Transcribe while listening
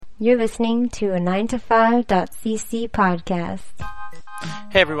You're listening to a 9to5.cc podcast.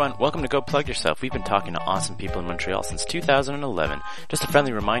 Hey everyone, welcome to Go Plug Yourself. We've been talking to awesome people in Montreal since 2011. Just a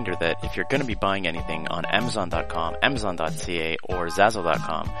friendly reminder that if you're going to be buying anything on Amazon.com, Amazon.ca, or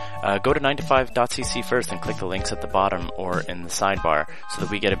Zazzle.com, go to 9to5.cc first and click the links at the bottom or in the sidebar so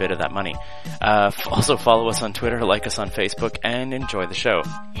that we get a bit of that money. Also follow us on Twitter, like us on Facebook, and enjoy the show.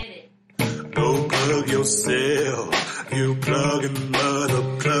 Go plug yourself, you plugging mother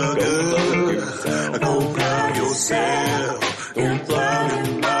plugger. Go plug yourself, you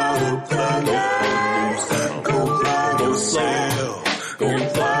plugging mother plugger. Go plug yourself, you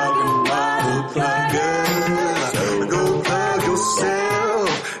plugging mother plugger. Go plug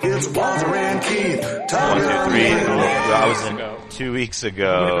yourself, it's Walter and Keith. 1, 2, 3. I was in 2 weeks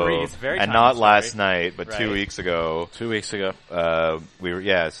ago, and not last night, but 2 weeks ago. 2 weeks ago. We were,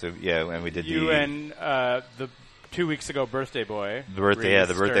 and we did and the 2 weeks ago birthday boy. The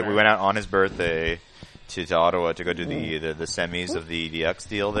birthday. We went out on his birthday to Ottawa to go do the semis of the DX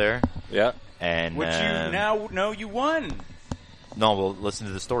deal there. Yeah. And which you now know you won. No, we'll listen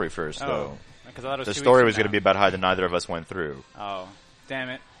to the story first, though. Because I thought it was the story was going to be about how neither of us went through. Oh, damn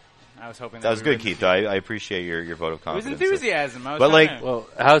it. I was hoping that was good, Keith. I appreciate your vote of confidence. It was enthusiasm. Well,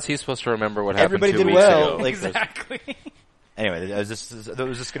 how is he supposed to remember what happened 2 weeks ago? Everybody did well. Exactly. Anyway, it was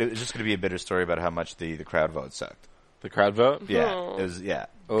just going to be a bitter story about how much the crowd vote sucked. The crowd vote? Yeah, it was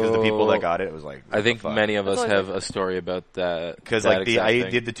because the people that got it was like. I think many of us have a story about that. Because like the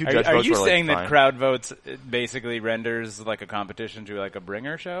two judge votes were like. Are you saying that crowd votes basically renders like a competition to like a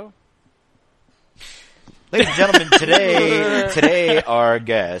bringer show? Ladies and gentlemen, today our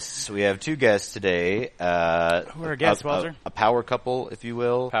guests. We have two guests today. Who are our guests, Walter? A power couple, if you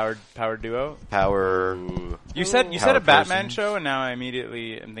will. Power duo. You said a Batman show, and now I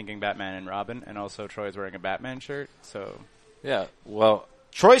immediately am thinking Batman and Robin, and also Troy's wearing a Batman shirt. So yeah, well,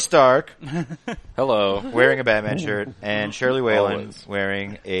 Troy Stark, hello, wearing a Batman shirt, and Shirley Whalen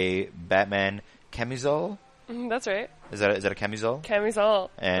wearing a Batman camisole. That's right. Is that a camisole?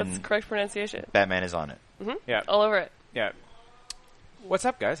 Camisole. And that's correct pronunciation. Batman is on it. Mm-hmm. Yeah, all over it. Yeah. What's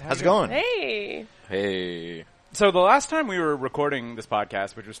up, guys? How's it going? Hey. So the last time we were recording this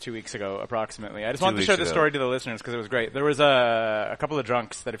podcast, which was 2 weeks ago approximately, I just wanted to show the story to the listeners because it was great. There was a couple of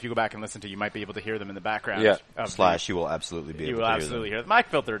drunks that if you go back and listen to, you might be able to hear them in the background. Yeah. You will absolutely be able to hear them. You will absolutely hear them. Mike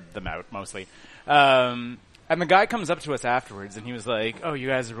filtered them out mostly. And the guy comes up to us afterwards and he was like, "Oh, you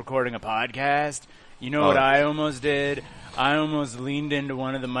guys are recording a podcast? You know what I almost did? I almost leaned into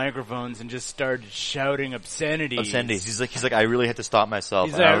one of the microphones and just started shouting obscenities." He's like, I really had to stop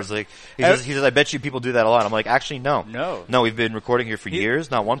myself. And I was like, he says, I bet you people do that a lot. I'm like, actually, no. No, we've been recording here for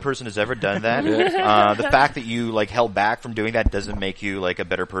years. Not one person has ever done that. The fact that you like held back from doing that doesn't make you like a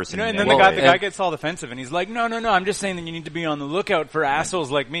better person. And then the guy gets all defensive and he's like, no, I'm just saying that you need to be on the lookout for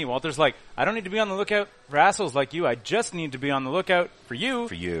assholes like me. Walter's like, I don't need to be on the lookout for assholes like you. I just need to be on the lookout for you.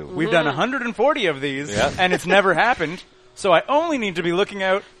 For you. We've done 140 of these and it's never happened. So I only need to be looking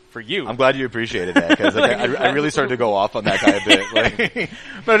out for you. I'm glad you appreciated that because like, I really started to go off on that guy a bit. Like,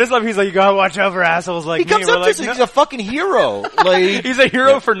 but I just love he's like, you gotta watch out for assholes like me. He comes up to us and he's a fucking hero. Like he's a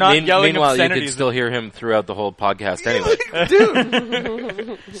hero for not yelling meanwhile, obscenities. You could still hear him throughout the whole podcast anyway.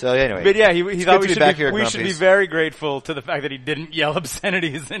 Dude. So anyway. But yeah, he thought we should be very grateful to the fact that he didn't yell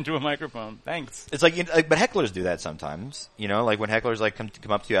obscenities into a microphone. Thanks. It's like, but hecklers do that sometimes. You know, like when hecklers like come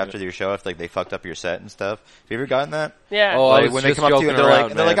up to you after your show if like they fucked up your set and stuff. Have you ever gotten that? Yeah. Oh, like, when they come up to you and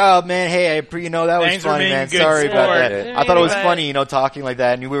they're like, oh man, hey, that was Thanks funny, man. Sorry about that. I thought it was funny, talking like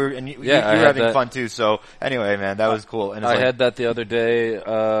that, and you were having fun too. So anyway, man, that was cool. And I had that the other day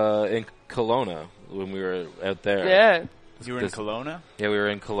in Kelowna when we were out there. Yeah. You were in Kelowna? Yeah, we were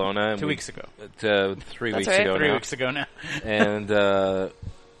in Kelowna. 2 weeks ago. 3 weeks ago. 3 weeks ago now. And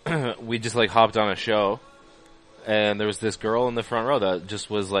we just like hopped on a show, and there was this girl in the front row that just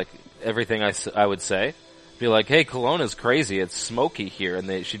was like everything I would say. Be like, hey, Kelowna's crazy. It's smoky here.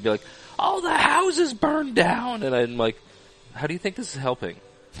 And she'd be like, all the houses burned down. And I'm like, how do you think this is helping?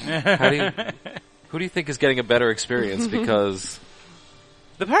 Who do you think is getting a better experience? Because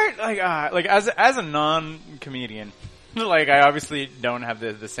the part, like as a non-comedian, like I obviously don't have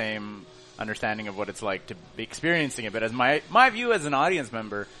the same understanding of what it's like to be experiencing it. But as my view as an audience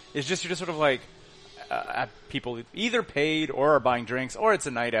member is just, you're just sort of like, people either paid or are buying drinks or it's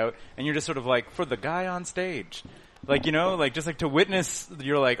a night out and you're just sort of like for the guy on stage, like, like just like to witness,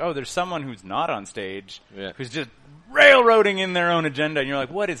 you're like, oh, there's someone who's not on stage who's just railroading in their own agenda and you're like,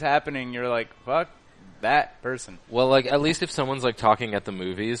 what is happening? You're like, fuck that person. Well, like at least if someone's like talking at the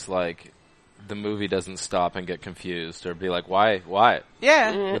movies, like the movie doesn't stop and get confused or be like, why?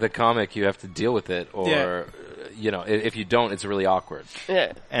 Yeah. With a comic you have to deal with it or if you don't, it's really awkward.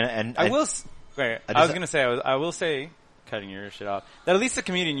 Yeah. And I was going to say, I will say, cutting your shit off, that at least a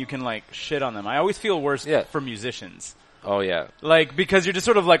comedian, you can, like, shit on them. I always feel worse for musicians. Oh, yeah. Like, because you're just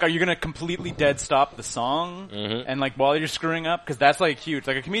sort of like, are you going to completely dead stop the song? Mm-hmm. And, like, while you're screwing up? Because that's, like, huge.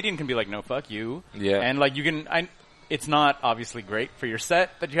 Like, a comedian can be like, no, fuck you. Yeah. And, like, it's not obviously great for your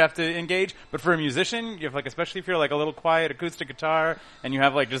set that you have to engage, but for a musician, you have, like, especially if you're, like, a little quiet acoustic guitar, and you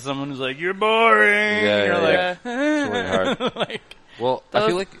have, like, just someone who's like, you're boring! Yeah, you're like, it's really hard. like, well, I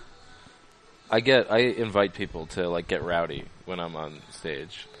feel like I invite people to, like, get rowdy when I'm on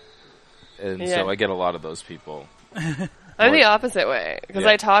stage. And so I get a lot of those people. I'm the opposite way because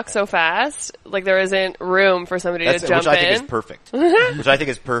I talk so fast, like there isn't room for somebody to jump in. Which I think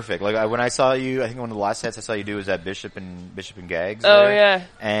is perfect. Like when I saw you, I think one of the last sets I saw you do was at Bishop and Gags. Oh there. yeah.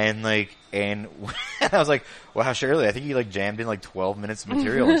 And I was like, wow, Shirley, I think you like jammed in like 12 minutes of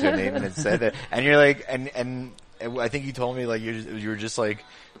material into a 8-minute set there. And you're like, and I think you told me like you were just like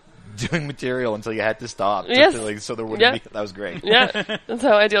doing material until you had to stop. Yes. So there wouldn't be. That was great. Yeah. That's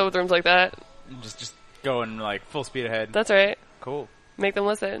how I deal with rooms like that. Just going like full speed ahead. That's right. Cool. Make them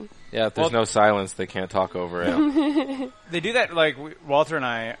listen. Yeah, if there's no silence, they can't talk over it. They do that, like, Walter and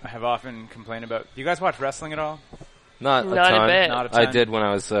I have often complained about. Do you guys watch wrestling at all? Not a a ton. bit. Not a ton. I did when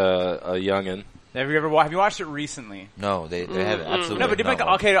I was a youngin'. Have you watched it recently? No, they haven't. Absolutely. No,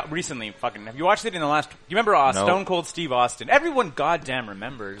 but recently, fucking. Have you watched it in the last? You remember Stone Cold Steve Austin? Everyone goddamn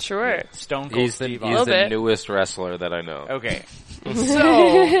remembers. Sure. Stone Cold Steve Austin. He's the newest wrestler that I know. Okay.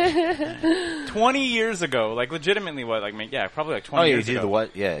 So, 20 years ago, like legitimately probably like 20 years ago. Oh, yeah, the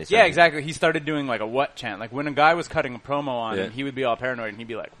what? Yeah. Yeah, exactly. He started doing like a what chant. Like when a guy was cutting a promo on him, he would be all paranoid and he'd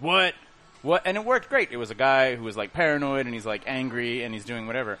be like, what? What? And it worked great. It was a guy who was like paranoid and he's like angry and he's doing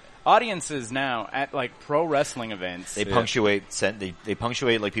whatever. Audiences now at like pro wrestling events, they punctuate they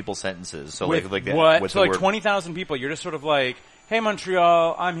punctuate like people's sentences. So with like what? So like 20,000 people, you're just sort of like, hey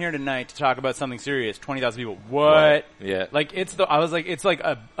Montreal, I'm here tonight to talk about something serious. 20,000 people. What? Right. Yeah. Like it's like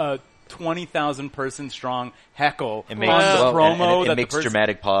a 20,000 person strong heckle on the promo that it makes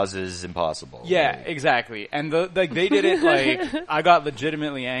dramatic pauses impossible. Yeah, exactly. And they did it like I got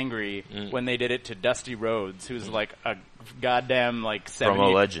legitimately angry when they did it to Dusty Rhodes, who's like a goddamn like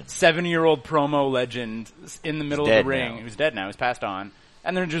 70-year-old promo legend in the middle of the ring, who's dead now, who's passed on.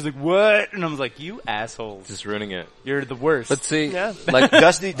 And they're just like, what? And I was like, you assholes. Just ruining it. You're the worst. But see, like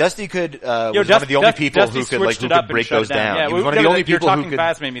Dusty could, was one of the only people who could break those down. Yeah, he was one of the only people who could.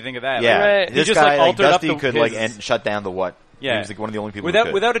 Fast made me think of that. Yeah. Right. This guy, like, Dusty could shut down the what. Yeah. He was like one of the only people who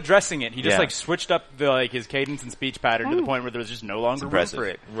could. Without addressing it, he just like switched up his cadence and speech pattern to the point where there was just no longer room for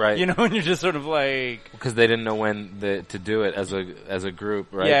it. Right. You know, and you're just sort of like, because they didn't know when to do it as a group,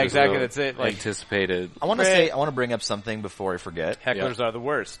 right? Yeah, exactly. That's it. Like, anticipated. I want to bring up something before I forget. Hecklers are the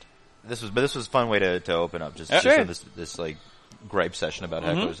worst. This was a fun way to open up just on this like gripe session about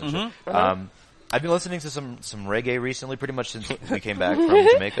hecklers and shit. I've been listening to some reggae recently, pretty much since we came back from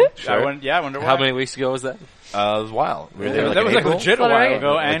Jamaica. Sure. I wonder why. How many weeks ago was that? It was a while. That was like legit a while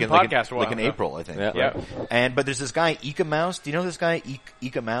ago, and podcast a while ago. Like in April, I think. Yeah. But there's this guy, Eka Mouse. Do you know this guy,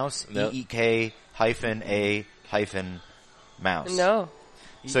 Eka Mouse? EEK -Mouse. No.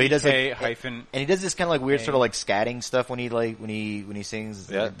 So he does and he does this kind of like weird sort of like scatting stuff when he sings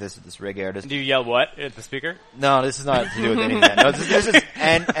this reggae artist. Do you yell what at the speaker? No, this is not to do with any of that. No, this is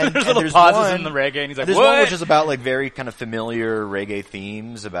and there's little pauses in the reggae, and he's like, there's what? one which is about like very kind of familiar reggae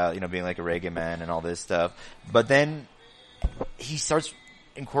themes about being like a reggae man and all this stuff. But then he starts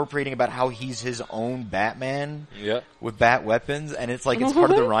incorporating about how he's his own Batman with bat weapons, and it's like it's part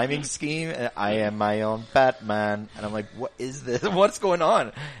of the rhyming scheme. I am my own Batman, and I'm like, what is this? What's going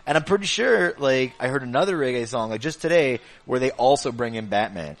on? And I'm pretty sure like I heard another reggae song like just today where they also bring in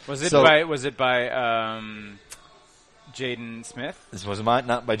Batman. Was it by Jaden Smith? This was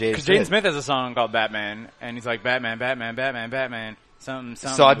not by Jaden Smith. Because Jaden Smith has a song called Batman, and he's like Batman, Batman, Batman, Batman. Something.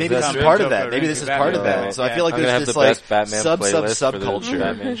 So maybe this is part of that. Maybe this is part of that. So I feel like there's this like subculture.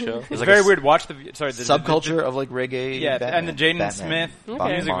 Batman show. It's like very weird. Watch the subculture of like reggae. Yeah, Batman, and the Jaden Smith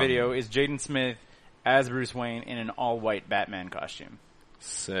music Bond. video is Jaden Smith as Bruce Wayne in an all-white Batman costume.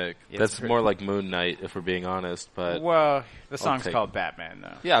 Sick. That's more like Moon Knight, if we're being honest. But the song's called Batman,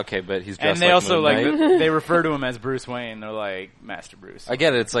 though. Yeah, okay, but he's dressed and they like also Moon Knight. they refer to him as Bruce Wayne. They're like Master Bruce. I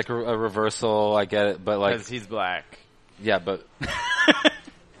get it. It's like a reversal. I get it, but like because he's black. Yeah, but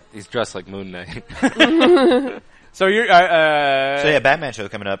he's dressed like Moon Knight. So you're Batman show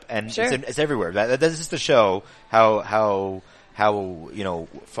coming up, and it's everywhere. This is to show how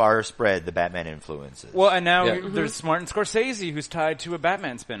far spread the Batman influence is. Well, and now there's Martin Scorsese who's tied to a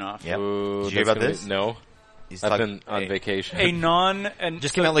Batman spinoff. Yep. Did you hear about this? No. I've been on vacation.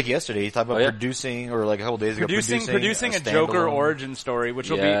 Just came out like yesterday. He talked about producing, or like a couple days ago, producing a Joker origin story, which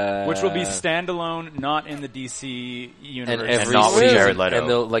will be standalone, not in the DC universe, and not with Jared Leto. And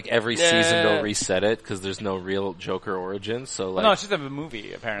they'll every season they'll reset it because there's no real Joker origin. So no, it's just a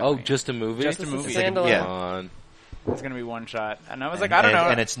movie apparently. Oh, just a movie. Just a movie. Yeah. It's gonna be one shot, and I was like, I don't know.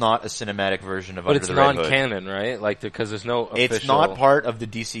 And it's not a cinematic version of But Under the Red Hood. But it's non-canon, right? Like, because there's no official... It's not part of the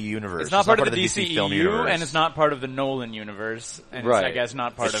DC universe. It's not part of the DC film universe. And it's not part of the Nolan universe. And it's, I guess,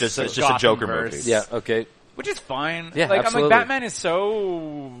 not part of it's just a Joker movie. Yeah, okay. Which is fine. Yeah, like, absolutely. I'm like, Batman is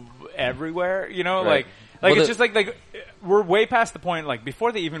so everywhere, you know? Right. Like it's just like, we're way past the point, like,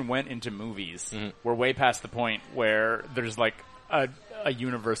 before they even went into movies, we're way past the point where there's, like, a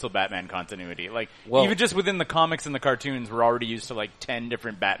universal Batman continuity. Like, even just within the comics and the cartoons, we're already used to like 10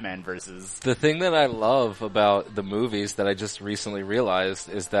 different Batman verses. The thing that I love about the movies that I just recently realized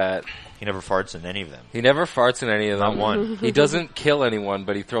is that he never farts in any of them. He never farts in any of them. Not one. He doesn't kill anyone,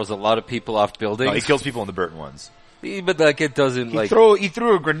 but he throws a lot of people off buildings. No, he kills people in the Burton ones. But like it doesn't he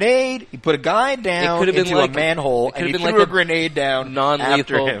threw a grenade. He put a guy down into a manhole, and he threw a grenade down.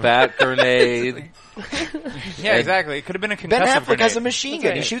 Non-lethal bat grenade. Yeah, exactly. It could have been a concussive Ben Affleck grenade. has a machine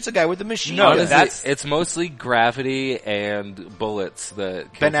gun. He shoots a guy with a machine gun. It's mostly gravity and bullets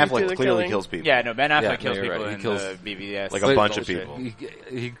that Ben Affleck clearly kills people. Yeah, no, Ben Affleck kills people in the BVS. Like a bunch of people.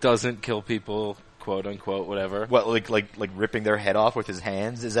 He doesn't kill people, quote unquote, whatever. What, like ripping their head off with his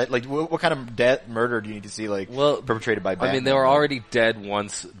hands? Is that like what kind of murder do you need to see perpetrated by Batman? I mean, they were already dead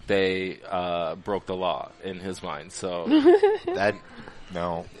once they broke the law in his mind. So that.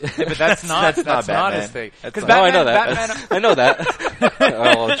 No, but that's not his thing. Because I know that. I know that.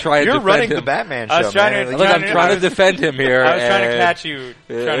 I'll try and You're running him. the Batman show. I'm trying to defend him here. I was trying to catch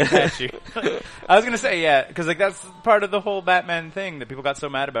you. I was gonna say because like that's part of the whole Batman thing that people got so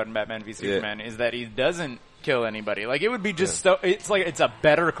mad about in Batman v Superman is that he doesn't kill anybody. Like it would be just so. It's like it's a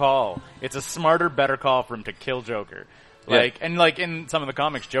better call. It's a smarter, better call for him to kill Joker. Like and like in some of the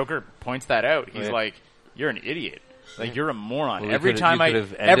comics, Joker points that out. He's like, "You're an idiot." Like you're a moron. Well, every time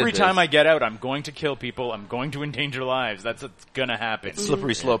I get out, I'm going to kill people. I'm going to endanger lives. That's what's gonna happen. It's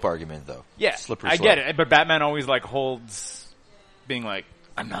slippery slope argument, though. Yeah, slippery slope. I get it. But Batman always like holds being like,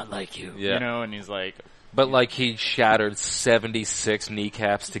 I'm not like you, you know. And he's like, but like he shattered 76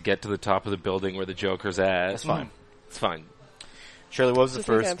 kneecaps to get to the top of the building where the Joker's at. That's fine. It's fine. Shirley, what was the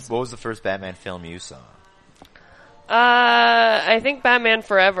first Batman film you saw? I think Batman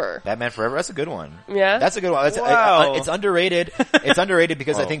Forever. Batman Forever? That's a good one. Yeah? That's a good one. It's underrated. It's underrated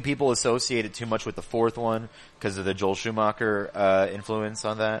because I think people associate it too much with the fourth one because of the Joel Schumacher influence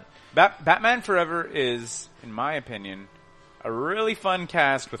on that. Batman Forever is, in my opinion, a really fun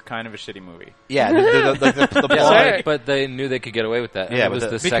cast with kind of a shitty movie. Yeah, the plot. But they knew they could get away with that. Yeah, it was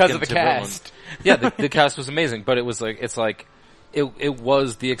the because second of the to cast. Yeah, the cast was amazing, but it was like it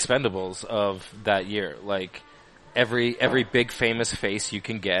was the Expendables of that year. Like every big famous face you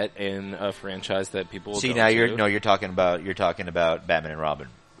can get in a franchise that people will see go now to. you're talking about Batman and Robin.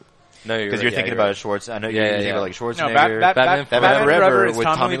 No, because you're thinking about Schwartz. I know you're thinking about like Schwarzenegger. No, Batman Forever with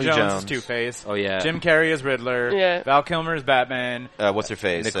Tommy Lee Jones Jones. as Two-Face. Oh yeah, Jim Carrey as Riddler. Yeah. Val Kilmer as Batman. What's her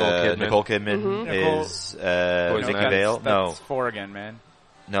face? Nicole Kidman is Vicky Vale. That's 4 again, man.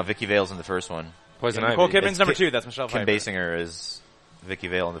 No, Vicky Vale's in the first one. Poison Nicole Ivy. Kidman's number 2. That's Michelle Pfeiffer. Kim Basinger is Vicky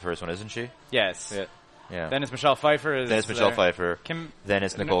Vale in the first one, isn't she? Yes. Yeah. Then it's Michelle Pfeiffer. Then it's Michelle Pfeiffer. Then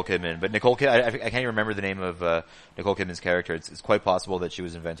it's Nicole Kidman. But Nicole Kidman, I can't even remember the name of Nicole Kidman's character. It's quite possible that she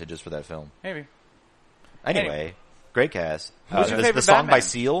was invented just for that film. Maybe. Anyway, great cast. Who's your favorite the song Batman? by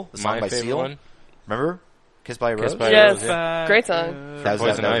Seal? The song My by favorite Seal? one? Remember? Kiss by a Rose? Yes. Great song. That was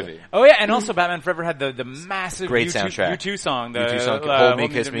Poison Ivy. Oh yeah, and also Batman Forever had the massive great U2, soundtrack. U2 song. U2 song. Hold me,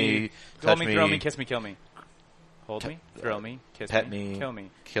 kiss me, touch hold me, thrill me, kiss me, kill me. Hold me, thrill me, kiss pet me, me, kill me,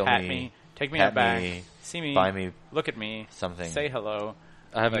 kill pat me, me, take me pat out back, me, see me, buy me, look at me, something. say hello.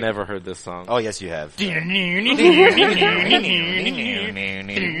 I have never heard this song. Oh yes, you have. Great.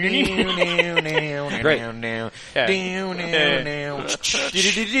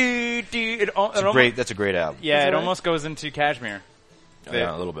 That's a great album. Yeah, it almost goes into Kashmir.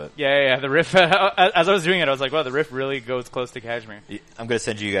 Yeah, a little bit. Yeah. The riff. As I was doing it, I was like, "Wow, the riff really goes close to Kashmir." I'm going to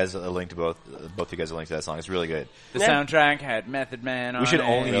send you guys a link to both you guys a link to that song. It's really good. The soundtrack had Method Man on it. We should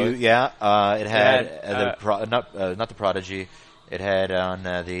only use. It had not the Prodigy. It had on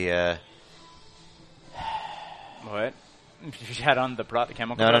the. What? You had on the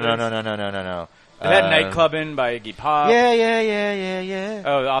Chemical No. It had Nightclubbin' by Iggy Pop. Yeah.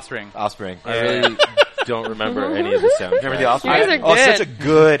 Oh, The Offspring. I really don't remember any of the soundtracks. Remember the Offspring? You guys are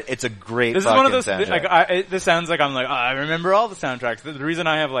good. It's a great. This is one of those. Soundtrack. This sounds like I'm like I remember all the soundtracks. The reason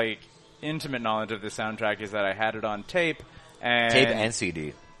I have like intimate knowledge of the soundtrack is that I had it on tape and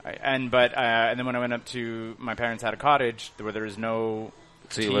CD. And then when I went up to my parents had a cottage where there was no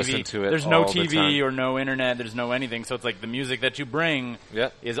So you TV. listen to it. There's no all the TV time. or no internet. There's no anything. So it's like the music that you bring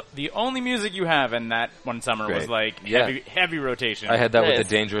is the only music you have. And that one summer was like heavy rotation. I had that with the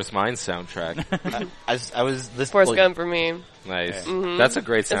Dangerous Minds soundtrack. I was listening. Forrest Gump for me. Nice. That's a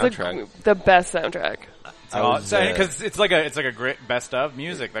great soundtrack. It's the best soundtrack. Because it's like a great best of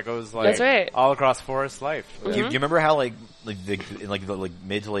music that goes like That's right. all across Forrest's life. Do you remember how in the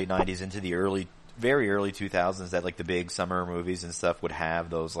mid to late 90s into the very early 2000s that like the big summer movies and stuff would have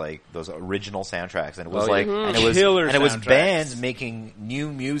those original soundtracks, and it was and it was bands making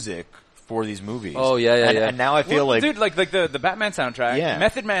new music for these movies. Oh yeah. And now I feel dude, like the Batman soundtrack. Yeah.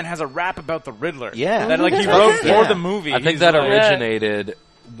 Method Man has a rap about the Riddler. Yeah, that like he wrote for the movie. I think that originated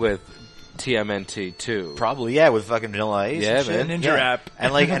with TMNT too. Probably, with fucking Vanilla Ice. Yeah, man. Ninja Rap.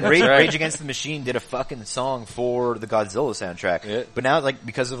 And Rage Against the Machine did a fucking song for the Godzilla soundtrack. Yeah. But now,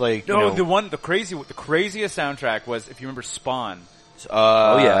 because of the craziest soundtrack was, if you remember, Spawn.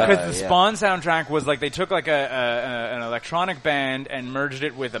 Because the Spawn soundtrack was like, they took like an electronic band and merged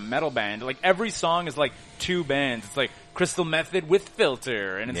it with a metal band. Like every song is like two bands. It's like Crystal Method with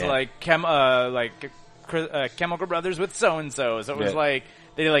Filter, and it's like Chemical Brothers with so and so. So it was like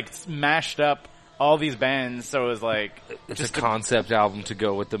they like mashed up all these bands, so it was like it's just a concept album to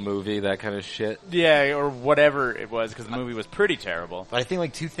go with the movie, that kind of shit. Yeah, or whatever it was, because the movie was pretty terrible. But I think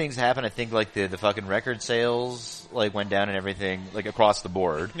like two things happened. I think like the fucking record sales like went down and everything, like across the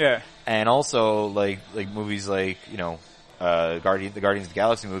board. Yeah, and also like movies like the Guardians of the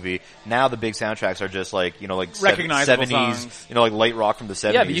Galaxy movie. Now the big soundtracks are just like recognizable 70s, songs. like light rock from the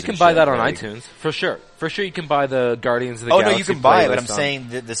 70s. Yeah, but you can buy that on iTunes for sure. For sure, you can buy the Guardians of the Galaxy. Oh no, you can buy it, but I'm saying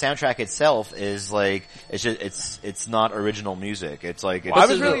the soundtrack itself is like it's not original music. It's like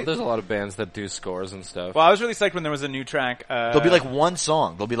there's a lot of bands that do scores and stuff. Well, I was really psyched when there was a new track. There'll be like one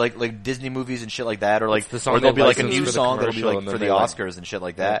song. There'll be like Disney movies and shit like that, or like the song or there'll be like a new for song that'll be like for the Oscars and shit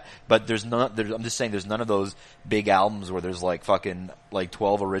like that. But I'm just saying there's none of those big albums where there's like fucking like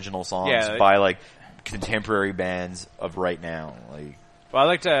 12 original songs by like contemporary bands of right now. Like, well, I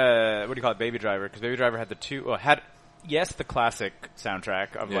liked what do you call it, Baby Driver, because Baby Driver had the classic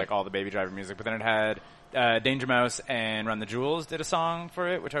soundtrack of like all the Baby Driver music, but then it had Danger Mouse and Run the Jewels did a song for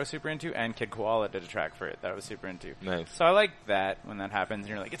it, which I was super into, and Kid Koala did a track for it that I was super into. Nice. So I like that when that happens, and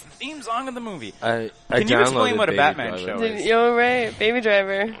you're like, it's the theme song of the movie. Can you explain what a Batman show is? You're right, Baby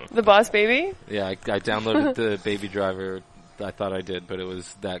Driver, the Boss Baby. Yeah, I downloaded the Baby Driver. I thought I did, but it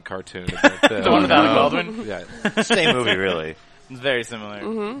was that cartoon. About the one with Alec Baldwin? Yeah. Same movie, really. It's very similar.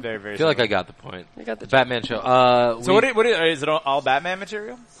 Mm-hmm. Very, very I feel similar. like I got the point. You got the Batman show. So what is it all Batman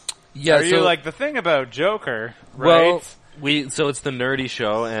material? Yeah. Are you like the thing about Joker, right? Well, so it's the nerdy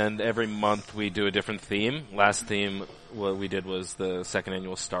show, and every month we do a different theme. Last theme, what we did was the second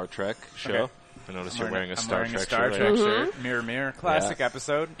annual Star Trek show. Okay. I noticed you're wearing a Star Trek shirt. Mm-hmm. Mirror, mirror. Classic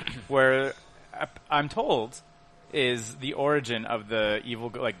episode where I'm told is the origin of the evil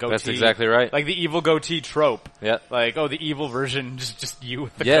goatee. That's exactly right. Like the evil goatee trope. Yeah. Like, the evil version, just you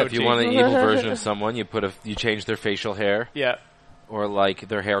with the goatee. Yeah, if you want an evil version of someone, you change their facial hair. Yeah. Or like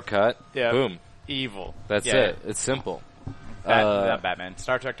their haircut. Yeah. Boom. Evil. That's it. It's simple. That Batman.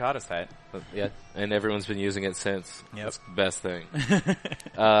 Star Trek taught us that. Yeah. And everyone's been using it since. Yep. That's the best thing.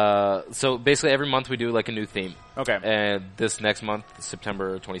 So basically every month we do like a new theme. Okay. And this next month,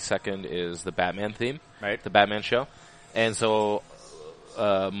 September 22nd, is the Batman theme. Right. The Batman show. And so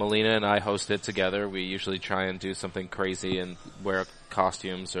Melina and I host it together. We usually try and do something crazy and wear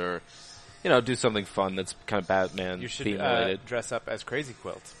costumes or, do something fun that's kind of Batman theme related. You should dress up as Crazy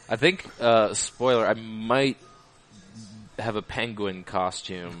Quilt. I think, spoiler, I might have a penguin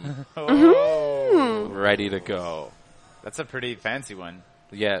costume ready to go. That's a pretty fancy one.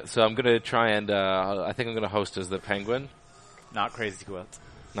 Yeah, so I'm going to try and, I think I'm going to host as the penguin. Not Crazy Quilt.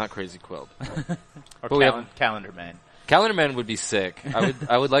 Not Crazy Quilt. Or Calendar Man. Calendar Man would be sick.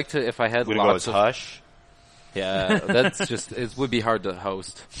 I would like to, if I had lots of... Hush? Yeah, that's just, it would be hard to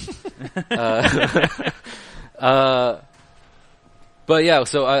host. But yeah,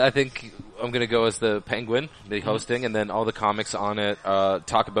 so I think I'm going to go as the Penguin, the hosting, and then all the comics on it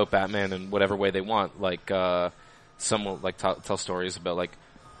talk about Batman in whatever way they want. Like, some will like tell stories about like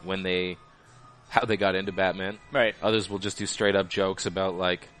how they got into Batman. Right. Others will just do straight up jokes about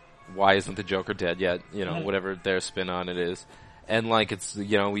like, why isn't the Joker dead yet? Whatever their spin on it is. And like, it's,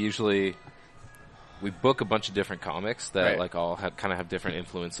 we book a bunch of different comics that like all kind of have different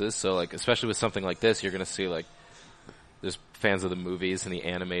influences. So like, especially with something like this, you're going to see like, there's fans of the movies and the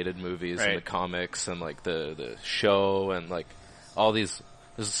animated movies and the comics and like the show and like all these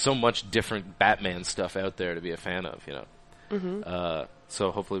there's so much different Batman stuff out there to be a fan of, you know. Mm-hmm.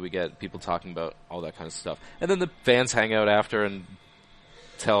 So hopefully we get people talking about all that kind of stuff. And then the fans hang out after and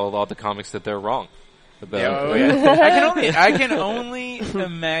tell all the comics that they're wrong. About I can only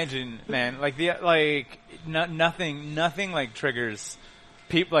imagine, man, nothing like triggers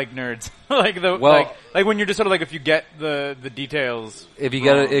people like nerds. like when you're just sort of like, if you get the details. If you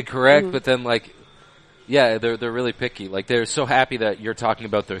get it correct, but then like, yeah, they're really picky. Like, they're so happy that you're talking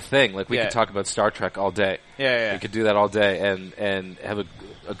about their thing. Like, we could talk about Star Trek all day. Yeah. We could do that all day and have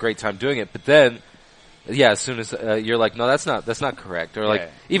a great time doing it. But then, as soon as you're like, no, that's not correct. Or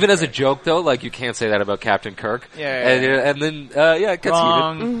like, even as a joke though, like, you can't say that about Captain Kirk. And then it gets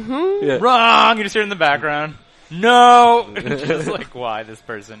wrong. heated. Mm-hmm. Wrong. You just hear it in the background. No. Just like, why this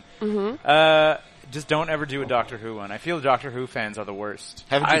person? Mm-hmm. Just don't ever do a Doctor Who one. I feel Doctor Who fans are the worst.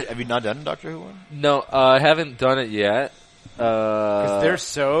 Have you not done a Doctor Who one? No, I haven't done it yet. Because they're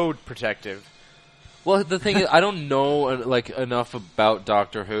so protective. Well, the thing is, I don't know enough about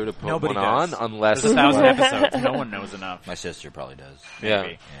Doctor Who to put one on unless there's 1,000 episodes. No one knows enough. My sister probably does.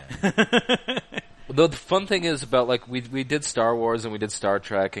 Maybe. Yeah. The fun thing is about, like, we did Star Wars and we did Star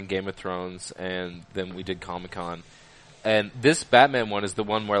Trek and Game of Thrones and then we did Comic-Con. And this Batman one is the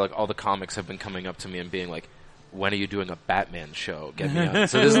one where, like, all the comics have been coming up to me and being like, when are you doing a Batman show? Get me on.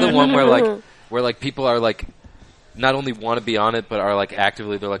 So this is the one where people are like, not only want to be on it, but are like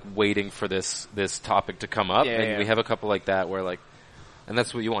actively, they're like waiting for this topic to come up. We have a couple like that where like, and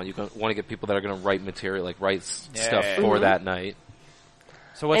that's what you want. You want to get people that are going to write material, like write stuff for that night.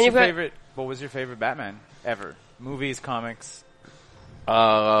 So what was your favorite Batman ever? Movies, comics?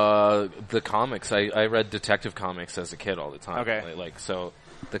 The comics. I read Detective Comics as a kid all the time. Okay. Like so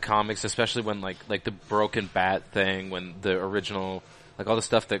the comics, especially when like the Broken Bat thing, when the original, like all the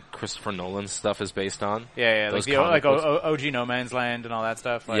stuff that Christopher Nolan's stuff is based on. Like the OG No Man's Land and all that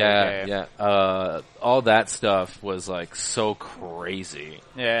stuff. Like, all that stuff was like so crazy.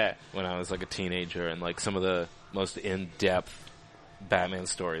 Yeah. When I was like a teenager, and like some of the most in-depth Batman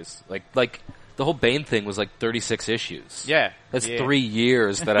stories, like the whole Bane thing was like 36 issues. Yeah. That's 3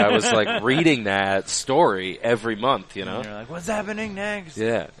 years that I was like reading that story every month, you know? And you're like, what's happening next?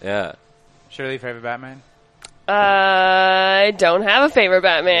 Yeah. Shirley, favorite Batman? I don't have a favorite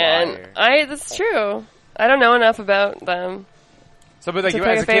Batman. That's true. I don't know enough about them. So, but like you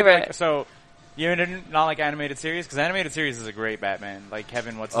as a kid, you didn't not like animated series? Because animated series is a great Batman. Like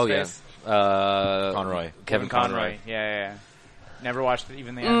Kevin, what's his face? Conroy. Kevin Conroy. Yeah. Never watched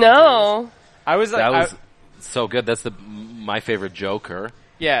even the animated series. I was like, that was so good. That's my favorite Joker.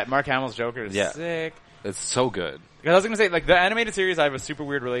 Yeah, Mark Hamill's Joker is sick. It's so good. Because I was going to say, like, the animated series I have a super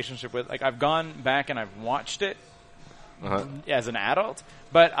weird relationship with. Like, I've gone back and I've watched it as an adult,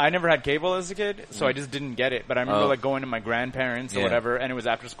 but I never had cable as a kid, so I just didn't get it. But I remember, like, going to my grandparents or whatever, and it was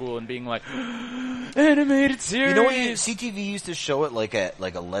after school and being like, animated series! You know what? CTV used to show it, like, at,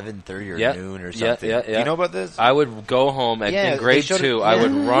 like, 11:30 or noon or something. Yeah. Do you know about this? I would go home in grade 2. I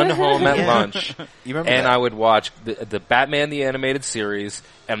would run home at lunch, I would watch the Batman the Animated Series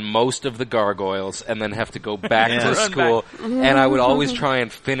and most of the Gargoyles, and then have to go back to school. And I would always try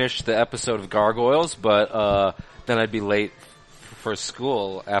and finish the episode of Gargoyles, but then I'd be late for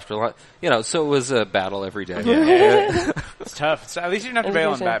school after lunch. You know, so it was a battle every day. It's tough. So at least you didn't have to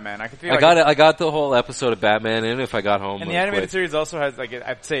bail on Batman. I got the whole episode of Batman in if I got home. And the animated series also has, like,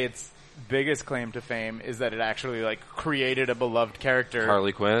 I'd say its biggest claim to fame is that it actually, like, created a beloved character,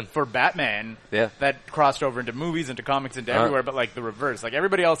 Harley Quinn, for Batman. That crossed over into movies, into comics, into everywhere. But like the reverse, like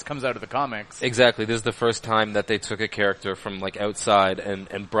everybody else comes out of the comics. Exactly. This is the first time that they took a character from like outside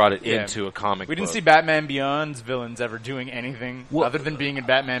and brought it into a comic. We didn't see Batman Beyond's villains ever doing anything other than being in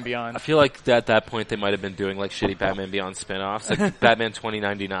Batman Beyond. I feel like at that point they might have been doing like shitty Batman Beyond spin-offs, like Batman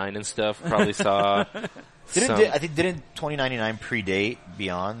 2099 and stuff. Probably saw. Didn't 2099 predate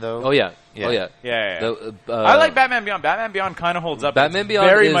Beyond though? Oh yeah. I like Batman Beyond. Batman Beyond kind of holds up. Batman Beyond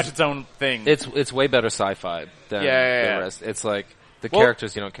very much its own thing. It's way better sci-fi than the rest. It's like the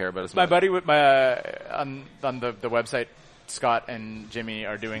characters you don't care about as much. My buddy on the website, Scott and Jimmy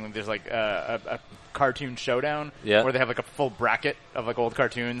are doing. There's like a cartoon showdown where they have like a full bracket of like old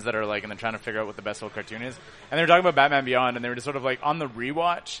cartoons that are like, and they're trying to figure out what the best old cartoon is. And they were talking about Batman Beyond, and they were just sort of like on the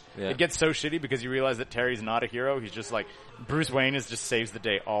rewatch. It gets so shitty because you realize that Terry's not a hero. He's just like Bruce Wayne just saves the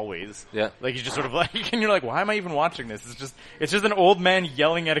day always. Like he's just sort of like, and you're like, why am I even watching this? It's just an old man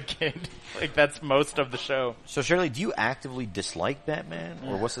yelling at a kid. Like that's most of the show. So Shirley, do you actively dislike Batman,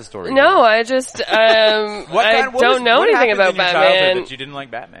 or what's the story? No, I just I don't know anything about Batman. That you didn't like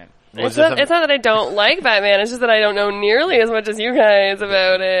Batman. It's not that I don't like Batman. It's just that I don't know nearly as much as you guys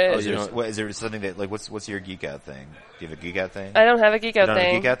about it. Is there something that, like, what's your geek out thing? Do you have a geek out thing? I don't have a geek out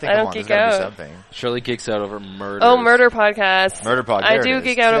thing. I don't geek out. Shirley geeks out over murder. Oh, murder podcast. Murder podcast. I do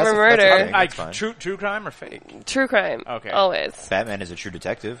geek out over murder. True crime or fake? True crime. Okay. Always. Batman is a true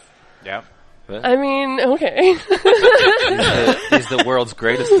detective. Yeah. I mean, okay. He's the world's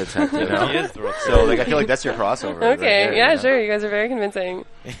greatest detective. You know? He is the world's so, like, I feel like that's your crossover. Okay, right there, yeah, sure. You guys are very convincing.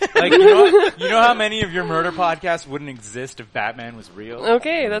 Like, you know how many of your murder podcasts wouldn't exist if Batman was real?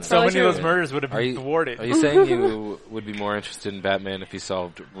 Okay, that's so probably many of those murders would have been thwarted. Are you saying you would be more interested in Batman if he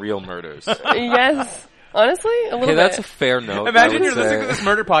solved real murders? Yes. Honestly, a little bit. That's a fair note. Imagine you're listening to this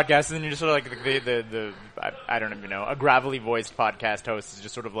murder podcast and then you're just sort of like the I don't even know, a gravelly voiced podcast host is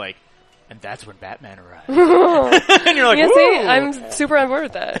just sort of like, and that's when Batman arrived. And you're like, yeah, see, I'm super on board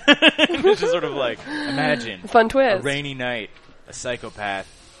with that. It's just sort of like, imagine. Fun twist. A rainy night, a psychopath,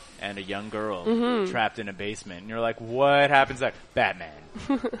 and a young girl trapped in a basement. And you're like, what happens next? Batman.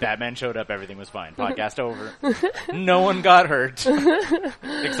 Batman showed up, everything was fine. Podcast over. No one got hurt.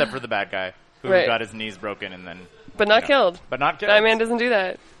 Except for the bad guy, who got his knees broken and then... But not killed. But not killed. Batman doesn't do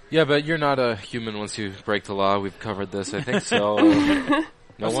that. Yeah, but you're not a human once you break the law. We've covered this, I think, so...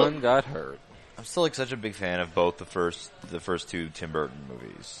 No one got hurt. I'm still like such a big fan of both the first two Tim Burton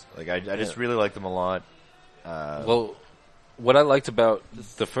movies. Like I just really like them a lot. Well, what I liked about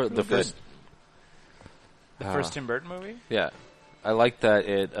the first Tim Burton movie? Yeah, I liked that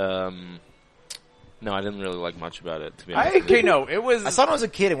it. No, I didn't really like much about it, to be honest. Okay, no, it was... I saw it when I was a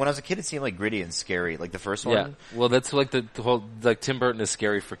kid, and when I was a kid it seemed like gritty and scary, like the first one. Yeah, well that's like the whole, like Tim Burton is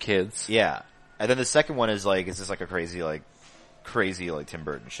scary for kids. Yeah. And then the second one is like, it's just like a crazy like Tim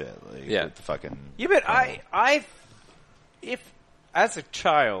Burton shit. Like, yeah. The fucking... Yeah, but if, as a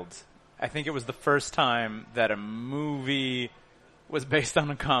child, I think it was the first time that a movie was based on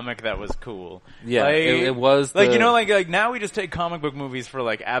a comic that was cool. Yeah, like, it was like, you know, like now we just take comic book movies for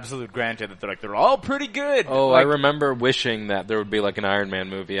like absolute granted that they're all pretty good. Oh, like, I remember wishing that there would be like an Iron Man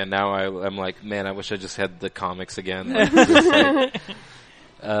movie, and now I'm like, man, I wish I just had the comics again. Like,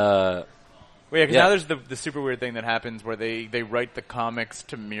 well, yeah, because now there's the super weird thing that happens where they write the comics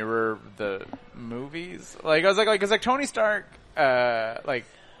to mirror the movies. Like, I was like, because like Tony Stark, like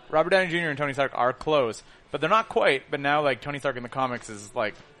Robert Downey Jr. and Tony Stark are close, but they're not quite. But now, like Tony Stark in the comics is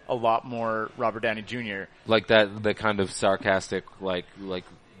like a lot more Robert Downey Jr. Like that, the kind of sarcastic, like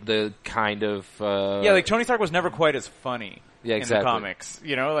the kind of yeah, like Tony Stark was never quite as funny. Yeah, exactly. In the comics,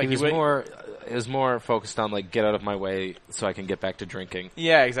 you know, like he was more focused on like get out of my way so I can get back to drinking.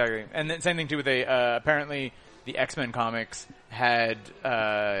 Yeah, exactly. And then same thing too with apparently the X-Men comics had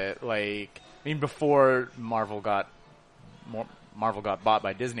before Marvel got bought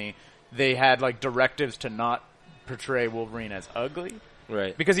by Disney, they had like directives to not portray Wolverine as ugly.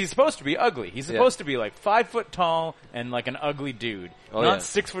 Right. Because he's supposed to be ugly. He's supposed to be like 5 foot tall and like an ugly dude. Not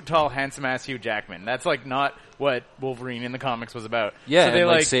 6 foot tall, handsome ass Hugh Jackman. That's like not what Wolverine in the comics was about. Yeah, so they and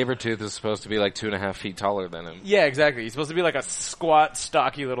like Sabretooth is supposed to be like 2.5 feet taller than him. Yeah, exactly. He's supposed to be like a squat,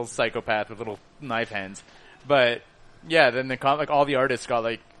 stocky little psychopath with little knife hands. But yeah, then like all the artists got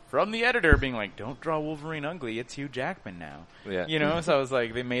like from the editor being like, don't draw Wolverine ugly, it's Hugh Jackman now. Yeah. You know, so I was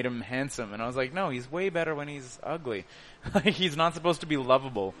like, they made him handsome, and I was like, no, he's way better when he's ugly. Like, he's not supposed to be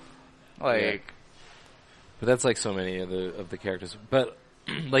lovable. Like, yeah. But that's like so many of the characters. But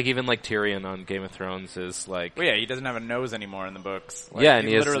like even like Tyrion on Game of Thrones is like, well, yeah, he doesn't have a nose anymore in the books. Like, yeah, and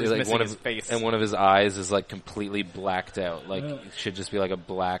he literally has is like missing his face, and one of his eyes is like completely blacked out. Like it should just be like a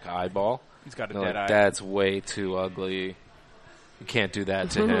black eyeball. He's got a dead eye. That's way too ugly. You can't do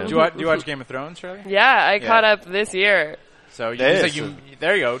that to him. Do you watch Game of Thrones, Shirley? Yeah, I caught up this year. So there you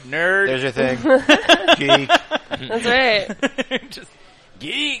go, nerd. There's your thing. Geek. That's right. Just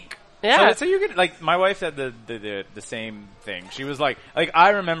geek. Yeah. So you get like my wife said the same thing. She was like I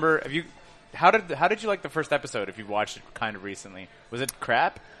remember. How did you like the first episode? If you watched it kind of recently, was it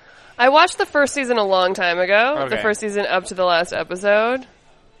crap? I watched the first season a long time ago. Okay. The first season up to the last episode.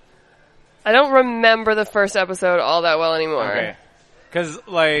 I don't remember the first episode all that well anymore. Okay. Because,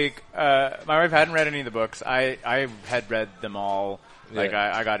 like, my wife hadn't read any of the books. I had read them all. Like,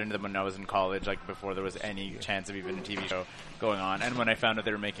 yeah. I got into them when I was in college, like, before there was any chance of even a TV show going on. And when I found out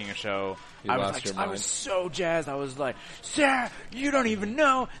they were making a show, I was so jazzed. I was like, Sarah, you don't even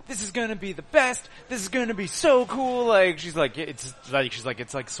know. This is gonna be the best. This is gonna be so cool. Like, she's like, it's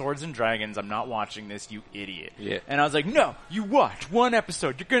like Swords and Dragons. I'm not watching this, you idiot. Yeah. And I was like, no, you watch one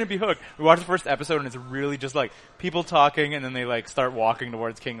episode. You're gonna be hooked. We watched the first episode, and it's really just like people talking, and then they like start walking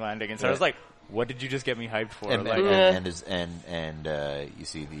towards King Landing. And so I was like, what did you just get me hyped for? And, like, you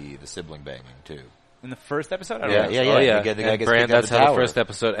see the sibling banging too. In the first episode? Yeah. Oh, yeah. The guy And gets Bran, kicked out of that's the how tower. the first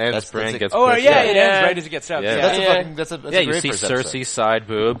episode ends. Bran gets Oh, pushed yeah, out. it ends right as he gets stabbed. Yeah. That's a You great see first Cersei's episode. side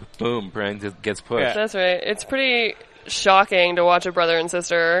boob, boom, Bran gets pushed. Yeah. That's right. It's pretty shocking to watch a brother and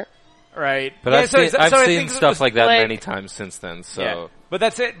sister. Right. But Yeah, I've I seen think stuff like that like- many times since then, so... Yeah. But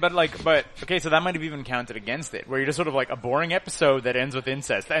that's it. But okay, so that might have even counted against it, where you're just sort of like a boring episode that ends with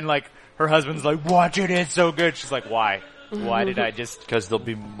incest, and like her husband's like, "Watch it, it's so good." She's like, "Why? Why did I just?" Because there'll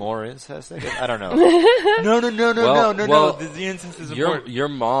be more incest. I don't know. Well, No. The incest is important. Your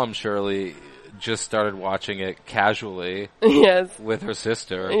mom, Shirley, just started watching it casually Yes. with her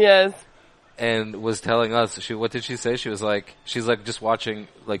sister. Yes. And was telling us, what did she say? She's like just watching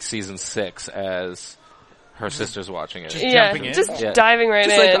like season 6 as her sister's watching it. jumping in? Just Yeah. diving right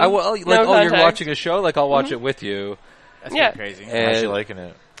Just in. like, you're contact. watching a show, like I'll watch it with you. That's Yeah. pretty crazy. And How's she liking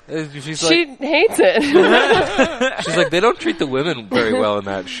it? she's She like, hates it. she's like, they don't treat the women very well in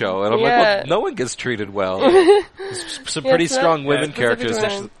that show. And I'm like, Yeah. well, no one gets treated well. There's some pretty it's not- strong women yeah, characters.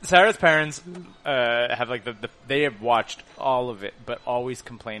 specific to Sarah's parents have like they have watched all of it, but always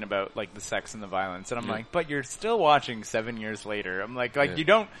complain about like the sex and the violence. And I'm like, but you're still watching 7 years later. I'm like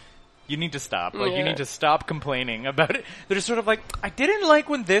you need to stop. Like, you Yeah. need to stop complaining about it. They're just sort of like, I didn't like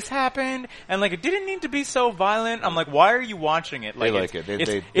when this happened, and like, it didn't need to be so violent. I'm like, why are you watching it? They Like, like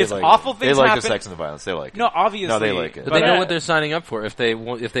it. it's like awful it. things They like happen. the sex and the violence. They like it. No, obviously. No, they like it. But they know Yeah. what they're signing up for. If they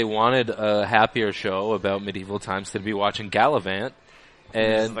wanted a happier show about medieval times, they'd be watching Gallivant.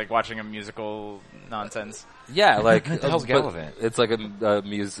 It's And like watching a musical nonsense. yeah, like the hell's but Gallivant? It's like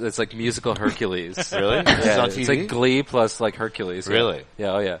it's like musical Hercules. Really? This is Yeah, on it's TV? like Glee plus like Hercules. Yeah. Really?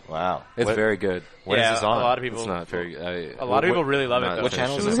 Yeah. Oh yeah. Wow. It's What- very good. When is Yeah, this on? a lot of people. It's not very. A lot of people really love it. not Though. What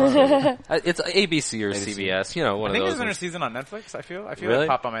channel is officially. this on? It's ABC or ABC. CBS. You know, one I think of there's those. another ones. season on Netflix. I feel Really? it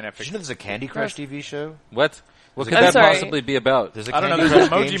popped on my Did Netflix. you know there's a Candy Crush TV show? What? What could I'm that sorry. possibly be about? There's a I don't know, Candy there's an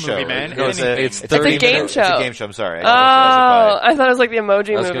Crush emoji game movie, show. man. No, it's a Anything. It's It's a 30 game minutes. show. It's a game show. I'm sorry. Oh, I thought it was like the emoji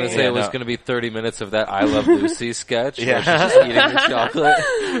I was movie. going to say Yeah, it was no. going to be 30 minutes of that I Love Lucy sketch. Yeah. Where she's just eating the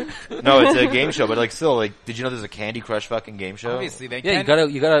chocolate. No, it's a game show, but like still, like, did you know there's a Candy Crush fucking game show? Obviously, they Yeah, can.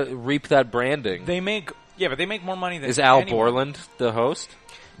 you gotta reap that branding. But they make more money than Is Al anyone. Borland the host?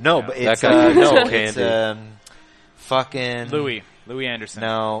 No, but That it's guy no, eats it's candy. fucking Louis Anderson.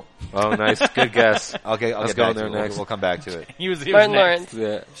 No, Oh, nice, good guess. I'll get Let's back go to there it. next. We'll come back to it. He was Martin next. Lawrence.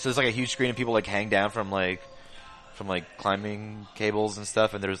 Yeah. So there's like a huge screen and people like hang down from like climbing cables and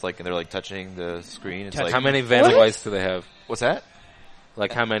stuff, and they're like touching the screen. It's like How many Vanna Whites do they have? what's that?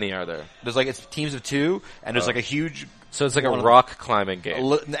 Like, how many are there? There's like it's teams of 2, and there's like a huge So it's like One a of rock climbing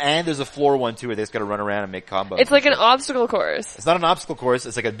game. and there's a floor one too where they just got to run around and make combos. It's like and an shit. obstacle course. It's not an obstacle course.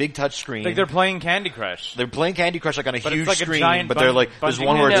 It's like a big touch screen. Like they're playing Candy Crush. They're playing Candy Crush like on a But it's huge like a screen, giant but they're like there's bungee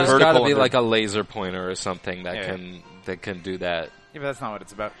one where it's thing. There's vertical. got to be and like a laser pointer or something that Yeah. can do that. Yeah, but that's not what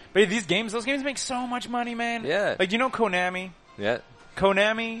it's about. But those games make so much money, man. Yeah. Like, you know Konami? Yeah.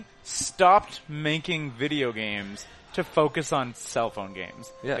 Konami stopped making video games to focus on cell phone games.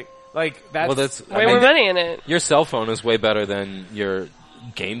 Yeah. Like that's... Well, that's Way more money in it. Your cell phone is way better than your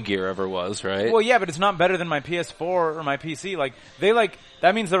Game Gear ever was, right? Well, yeah, but it's not better than my PS4 or my PC.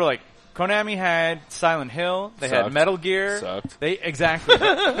 That means they were like, Konami had Silent Hill, they had Sucked. Metal Gear. Sucked. Exactly.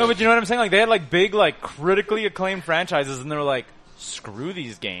 No, but you know what I'm saying? Like, they had like big, like critically acclaimed franchises, and they were like, screw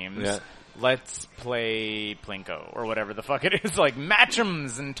these games. Yeah. Let's play Plinko or whatever the fuck it is, like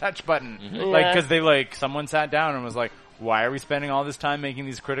Match'ems and Touch Button. Yeah. Like, cause someone sat down and was like, why are we spending all this time making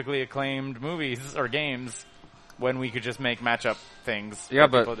these critically acclaimed movies or games when we could just make matchup things? Yeah,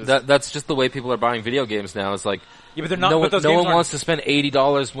 where people but just- that's just the way people are buying video games now. It's like Yeah, but they're not- no, but those no games one aren't- wants to spend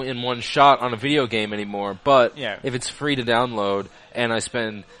 $80 in one shot on a video game anymore. But Yeah. if it's free to download and I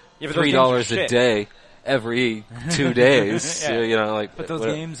spend Yeah, but those $3 games are a shit. day every 2 days, Yeah. you know, like But those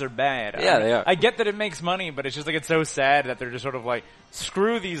whatever. games are bad. Yeah, I mean, they are. I get that it makes money, but it's just like it's so sad that they're just sort of like,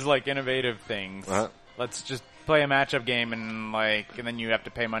 screw these like innovative things. Uh-huh. Let's just play a matchup game and then you have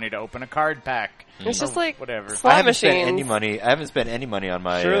to pay money to open a card pack. It's Or just like whatever. I slot haven't spent machines. any money. I haven't spent any money on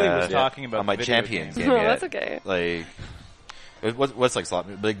my Shirley was talking about on my video Champions games. game Oh, yet. that's okay. Like what's like slot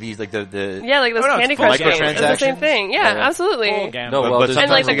like these like the Yeah, like those Oh, no, it's Candy full Crush games. It's the microtransactions. same thing. Yeah, Yeah. absolutely. Full gamut. No, well, but there's-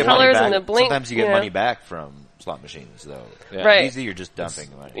 sometimes like the you get money colors back. and the blink, Sometimes you get yeah. money back from slot machines though. Yeah. Right. Easy, you're just dumping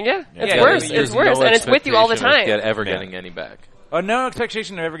money. Yeah, it's Yeah, worse. there's It's worse, no and it's with you all the expectation of time. ever Yeah. getting any back. No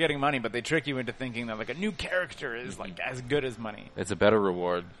expectation of ever getting money, but they trick you into thinking that like a new character is like as good as money. It's a better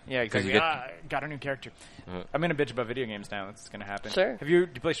reward. Yeah, 'Cause exactly. you get- Got a new character. Uh-huh. I'm gonna bitch about video games now. That's gonna happen. Sure. Do you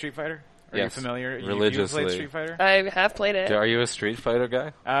play Street Fighter? Are Yes. you familiar? You Religiously. played Street Fighter? I have played it. Are you a Street Fighter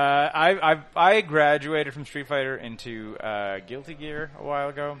guy? I graduated from Street Fighter into Guilty Gear a while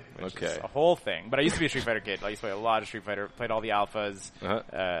ago, which is Okay. a whole thing. But I used to be a Street Fighter kid. I used to play a lot of Street Fighter. Played all the alphas. Uh-huh.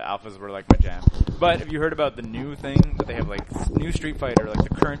 Alphas were like my jam. But have you heard about the new thing that they have, like, new Street Fighter, like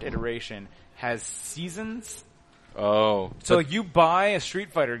the current iteration, has seasons? Oh. So, like, you buy a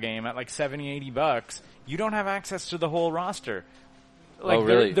Street Fighter game at, like, $70-$80, you don't have access to the whole roster. Like,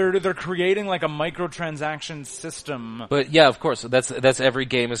 really? They're creating, like, a microtransaction system. But, yeah, of course. That's every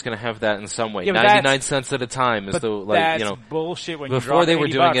game is going to have that in some way. Yeah, 99 cents at a time is the, like, that's you know. bullshit when before you drop they were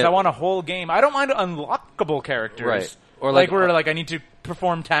 $80. doing it. I want a whole game. I don't mind unlockable characters. Right. Or like where like I need to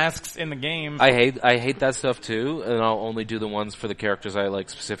perform tasks in the game. I hate that stuff too, and I'll only do the ones for the characters I like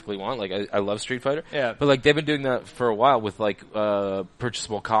specifically want. Like I love Street Fighter. Yeah. But like they've been doing that for a while with like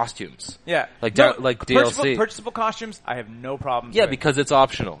purchasable costumes. Yeah. Like like DLC. Purchasable costumes, I have no problems Yeah, with. because it's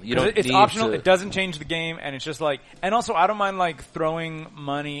optional. You don't it's need optional, to... it doesn't change the game, and it's just like, and also I don't mind like throwing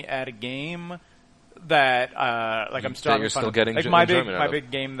money at a game that like I'm starting you're fun still of. getting like my big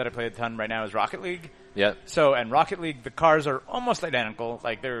game that I play a ton right now is Rocket League. Yeah. So, and Rocket League, the cars are almost identical.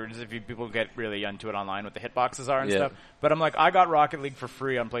 Like, there's if people get really into it online, what the hitboxes are and stuff. But I'm like, I got Rocket League for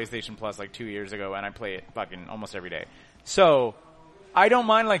free on PlayStation Plus like 2 years ago, and I play it fucking almost every day. So, I don't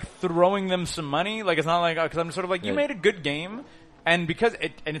mind like throwing them some money. Like, it's not like because I'm sort of like, you made a good game, and because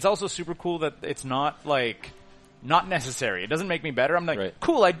it's also super cool that it's not like. Not necessary. It doesn't make me better. I'm like,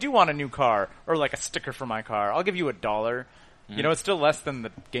 cool, I do want a new car. Or like a sticker for my car. I'll give you $1. You know, it's still less than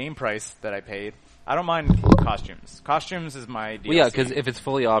the game price that I paid. I don't mind costumes. Costumes is my DLC. Well, yeah, because if it's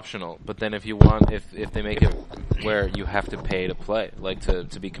fully optional, but then if you want, if they make it where you have to pay to play, like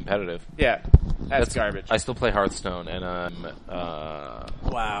to be competitive. Yeah, that's garbage. I still play Hearthstone, and I'm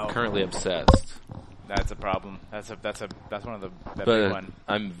currently obsessed. That's a problem. That's one of the big one.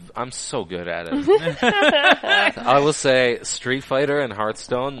 I'm so good at it. I will say Street Fighter and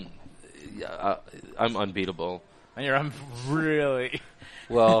Hearthstone. I'm unbeatable. And I'm really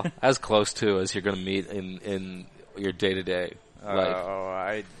well as close to as you're going to meet in your day to day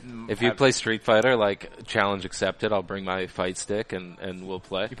life. If you play Street Fighter, like challenge accepted, I'll bring my fight stick and we'll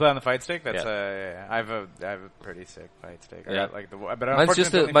play. You play on the fight stick? That's I have a pretty sick fight stick. I got, like but mine's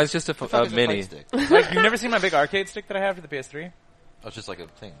just a mini. Like, you've never seen my big arcade stick that I have for the PS3? Oh, it's just like a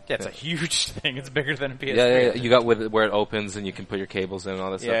thing. Yeah, it's a huge thing. It's bigger than a PS3. Yeah. You got with it where it opens and you can put your cables in and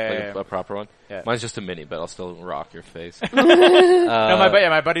all that stuff. Yeah. A proper one. Yeah. Mine's just a mini, but I'll still rock your face. No,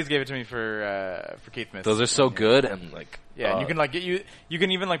 my buddies gave it to me for Keith Smith. Those are so good and like. Yeah, and you can like you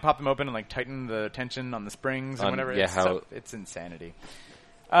can even like pop them open and like tighten the tension on the springs and whatever. Yeah, it's insanity.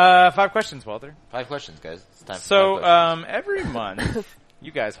 5 questions, Walter. 5 questions, guys. It's time for 5 questions. Every month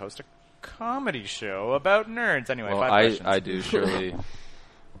you guys host a comedy show about nerds. Anyway, well, 5 questions. I do, Shirley.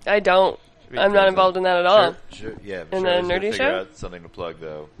 I don't. I'm not involved in that at all. Sure, yeah, in the nerdy show? Out something to plug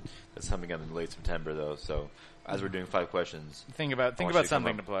though. That's coming up in late September though. So as we're doing 5 questions, think about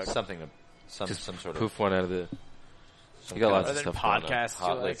something to plug. Something to some sort of poof one out of the. You got lots of stuff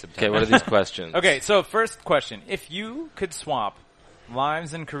podcasts. Okay, what are these questions? Okay, so first question: if you could swap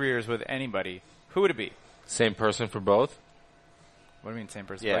lives and careers with anybody, who would it be? Same person for both? What do you mean, same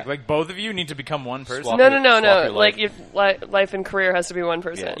person? Yeah. Like both of you need to become one person? No. Like your life and career has to be one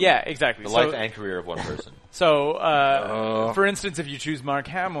person. Yeah, exactly. The life and career of one person. So, for instance, if you choose Mark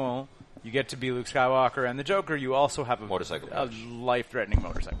Hamill, you get to be Luke Skywalker, and the Joker, you also have a life-threatening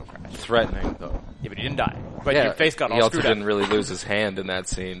motorcycle crash. Threatening, though. Yeah, but he didn't die. But your face got all screwed up. He also didn't really lose his hand in that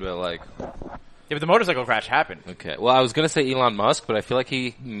scene, but like... Yeah, but the motorcycle crash happened. Okay. Well, I was going to say Elon Musk, but I feel like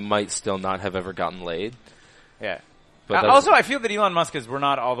he might still not have ever gotten laid. Yeah. But also, I feel that Elon Musk we're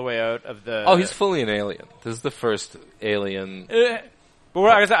not all the way out of the... Oh, he's fully an alien. This is the first alien... But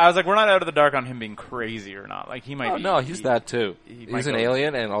I was like, we're not out of the dark on him being crazy or not. Like, he might be... No, he's that too. He's an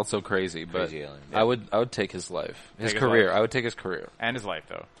alien and also crazy, but crazy alien, yeah. I would take his life. His career. I would take his career. And his life,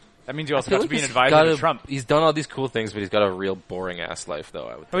 though. That means you also got to be an advisor to Trump. He's done all these cool things, but he's got a real boring-ass life, though,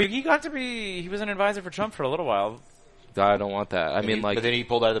 I would think. He got to be... He was an advisor for Trump for a little while. I don't want that. But then he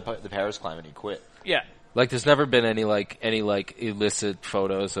pulled out of the Paris Climate and he quit. Yeah. Like, there's never been any illicit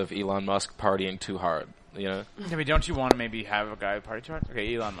photos of Elon Musk partying too hard, you know? Yeah, but don't you want to maybe have a guy party too hard?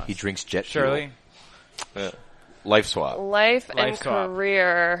 Okay, Elon Musk. He drinks jet Shirley? fuel. Life swap. Life and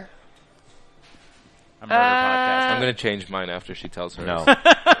career. A murder podcast. I'm going to change mine after she tells her. No.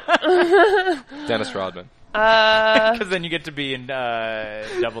 Dennis Rodman. Because then you get to be in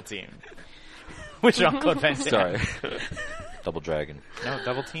Double Team. With Jean-Claude Van Damme. Sorry. Double Dragon. No,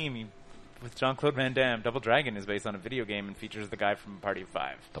 Double Team with Jean-Claude Van Damme. Double Dragon is based on a video game and features the guy from Party of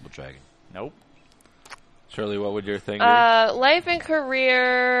 5. Double Dragon. Nope. Shirley, what would your thing be? Life and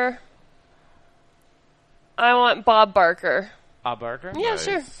career... I want Bob Barker. Bob Barker? Yeah, Nice.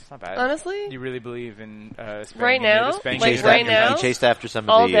 sure. It's not bad. Honestly? You really believe in Right now? Right now? He chased after some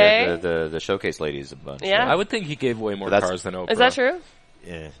All of day? the showcase ladies a bunch. Yeah. I would think he gave away more But that's- cars than Oprah. Is that true?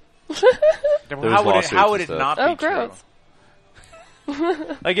 Yeah. How would it not be gross.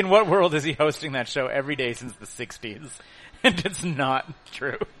 true? Like, in what world is he hosting that show every day since the 60s? And it's not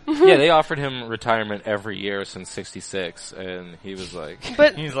true. Yeah, they offered him retirement every year since '66, and he was like...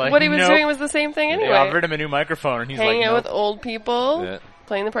 But he's like, what he was nope. doing was the same thing anyway. They offered him a new microphone, and he's hanging like, out nope. with old people,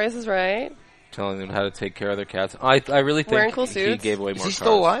 playing The Price is Right. Telling them how to take care of their cats. I really think wearing cool he suits. gave away more Is he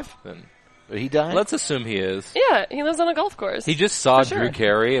still alive? Than, he died? let's assume he is. Yeah, he lives on a golf course. He just saw For Drew sure.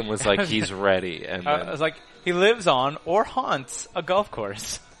 Carey and was like, he's ready. And then, I was like, he lives on or haunts a golf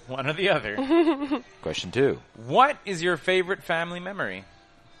course. One or the other. Question 2. What is your favorite family memory?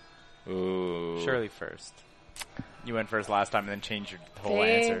 ooh. Shirley first. You went first last time and then changed your whole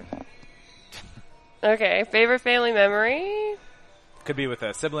answer. Okay, favorite family memory? Could be with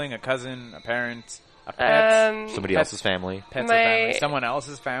a sibling, a cousin, a parent, a pet. Somebody else's family. Pets or family. Someone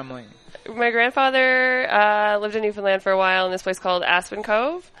else's family. My grandfather lived in Newfoundland for a while in this place called Aspen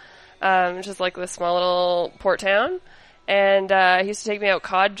Cove, which is like this small little port town. And he used to take me out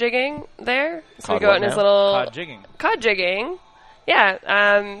cod jigging there. So we go out in his little... Cod jigging. Cod jigging.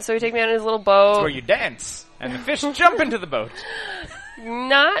 Yeah. So he'd take me out in his little boat. It's where you dance and the fish jump into the boat.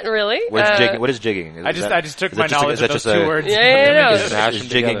 Not really. What is jigging? I just took my knowledge of those 2 words. Yeah, Is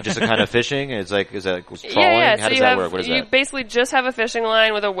jigging just a kind of fishing? Is that trawling? Yeah. How So does that work? What is you that? basically just have a fishing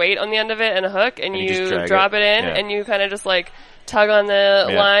line with a weight on the end of it and a hook, and you you just drop it in, Yeah. and you kind of just like tug on the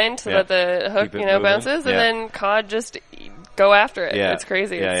line so that the hook, Keep it moving. bounces, and then cod just go after it. Yeah. It's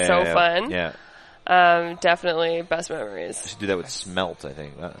crazy. Yeah, It's yeah, so fun. Yeah. Definitely best memories. Should do that with smelt, I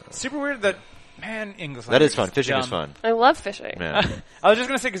think. Super weird that, man, English That is language fun. Fishing dumb. is fun. I love fishing. Yeah. I was just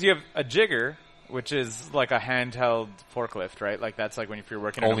going to say, because you have a jigger, which is like a handheld forklift, right? Like, that's like when if you're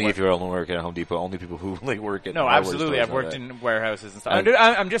working Only in if you're only working at Home Depot. Only people who like work at No, hardware absolutely. stores I've know worked that. in warehouses and stuff.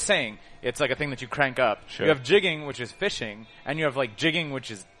 I'm just saying, it's like a thing that you crank up. Sure. You have jigging, which is fishing, and you have like jigging, which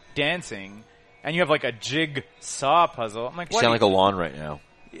is dancing, and you have like a jigsaw puzzle. I'm like, You what? sound like a lawn right now.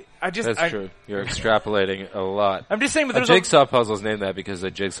 That's true. You're extrapolating a lot. I'm just saying, but A there's jigsaw puzzle is named that because the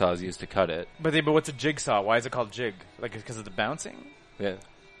jigsaw is used to cut it. But what's a jigsaw? Why is it called jig? Like, because of the bouncing? Yeah.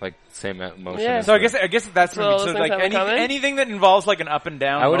 Like, same motion. Yeah. as So I the- guess that's So so those like things have in common? anything that involves like an up and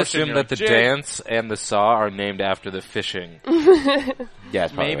down. I would motion, assume you're that like, the jig. dance and the saw are named after the fishing. Yeah,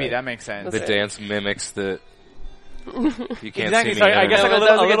 it's probably Maybe right. that makes sense. The That's it. dance mimics the... You can't Exactly. see So me. I guess No, like but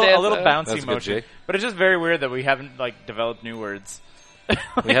that was a good a dance, little though. bouncy That's a good motion. jig. But it's just very weird that we haven't like developed new words.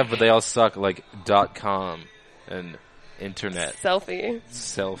 We have, but they all suck, like .com and internet. Selfie.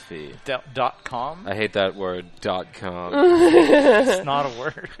 Selfie. .com. I hate that word, .com. It's not a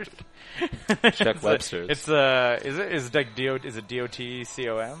word. Check Webster's. It's is it like is it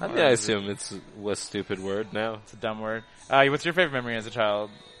DOTCOM? I mean, I assume it's a stupid word now. It's a dumb word. What's your favorite memory as a child?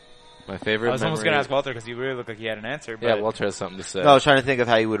 My favorite I was almost memory- going to ask Walter because you really look like he had an answer. But Yeah, Walter has something to say. No, I was trying to think of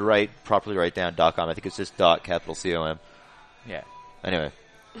how you would properly write down .com. I think it's just .com. Yeah. Anyway,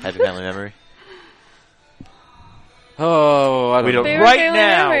 happy family memory. Oh, I We don't don't- Favorite Right family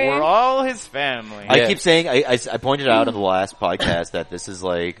now, memory? we're all his family. Yeah. I keep saying, I pointed out on the last podcast that this is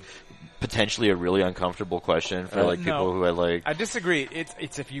like potentially a really uncomfortable question for like people No. who are like. I disagree.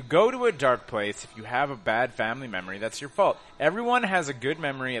 It's if you go to a dark place, if you have a bad family memory, that's your fault. Everyone has a good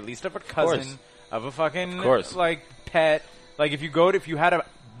memory, at least of a cousin, of a fucking like pet. Like if you had a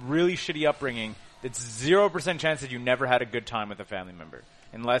really shitty upbringing, it's 0% chance that you never had a good time with a family member,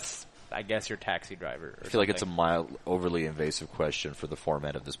 unless I guess your taxi driver. I feel like it's a mild, overly invasive question for the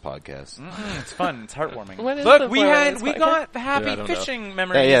format of this podcast. It's fun. It's heartwarming. What is Look, the we format of this got the happy Yeah, I don't know. fishing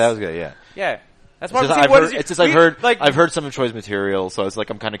memories. Yeah, that was good. Yeah. Yeah. That's It's why just, I've heard some of Troy's material, so it's like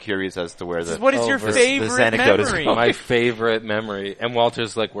I'm kind of curious as to where the. What is your this favorite anecdote is memory? going. My favorite memory. And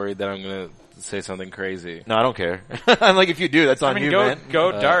Walter's like worried that I'm going to say something crazy. No, I don't care. I'm like, if you do, that's on you, man.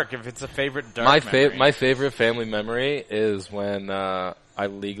 Go dark if it's a favorite dark memory. My favorite family memory is when I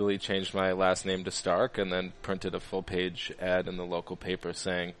legally changed my last name to Stark and then printed a full page ad in the local paper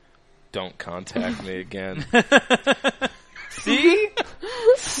saying, "Don't contact me again." See?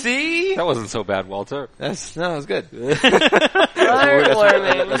 That wasn't so bad, Walter. That was good.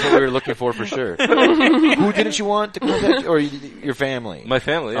 Heartwarming. That's what we were looking for sure. Who didn't you want to contact you? Or your family? My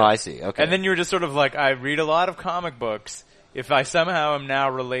family. Oh, I see. Okay. And then you were just sort of like, I read a lot of comic books. If I somehow am now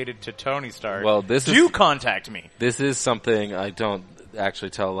related to Tony Stark, Well, contact me. This is something I don't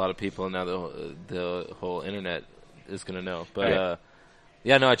actually tell a lot of people, and now the whole internet is going to know. But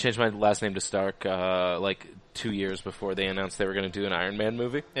I changed my last name to Stark like 2 years before they announced they were going to do an Iron Man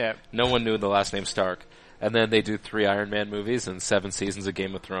movie. Yeah. No one knew the last name Stark. And then they do 3 Iron Man movies and 7 seasons of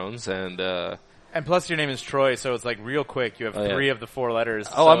Game of Thrones, and And plus your name is Troy, so it's like real quick. You have 3 of the 4 letters.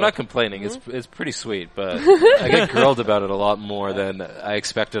 Oh, so. I'm not complaining. It's pretty sweet, but I get grilled about it a lot more than I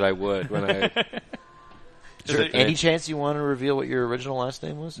expected I would when I... Is there any chance you want to reveal what your original last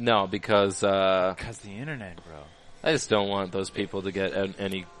name was? No, because the internet, bro. I just don't want those people to get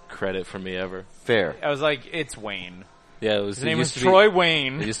any credit from me ever. Fair. I was like, it's Wayne. Yeah, His name was Troy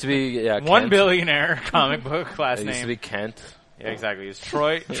Wayne. It used to be One Kent. billionaire comic book last name. It used to be Kent. Yeah, exactly. It's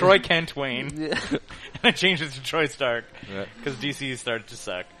Troy Kent Wayne. Yeah. And I changed it to Troy Stark because DC started to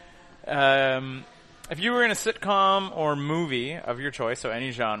suck. If you were in a sitcom or movie of your choice, so any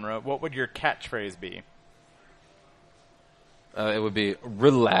genre, what would your catchphrase be? It would be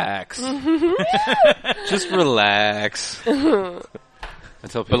relax. Just relax. I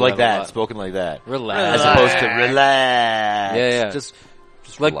tell people but like that, spoken like that. Relax. As opposed to relax. Yeah. Just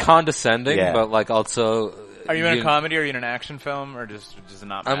like relax. condescending, but like also... Are you in a comedy, or are you in an action film, or just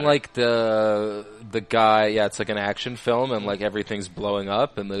not matter? I'm like the guy, it's like an action film, and like everything's blowing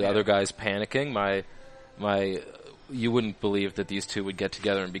up, and the other guy's panicking. You wouldn't believe that these two would get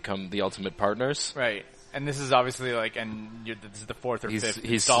together and become the ultimate partners. Right. And this is obviously like, this is the 4th or 5th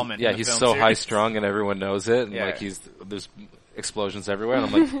installment. Yeah, in the he's film so series. high strung, and everyone knows it, and there's explosions everywhere,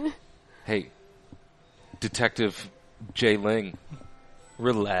 and I'm like, hey, Detective J. Ling.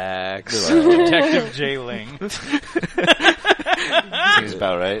 Relax. Detective J. Ling. Seems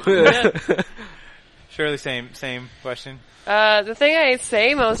about right. Shirley, same question. The thing I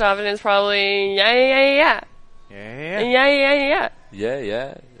say most often is probably yeah. And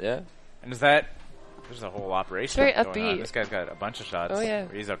is that there's a whole operation very going upbeat. on. This guy's got a bunch of shots. Oh yeah,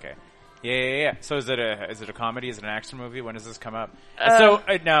 he's okay. Yeah. So is it a comedy? Is it an action movie? When does this come up?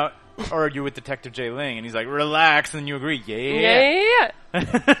 Now, or are you with Detective J. Ling and he's like, relax, and you agree? Yeah.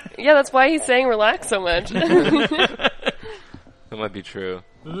 Yeah, that's why he's saying relax so much. That might be true.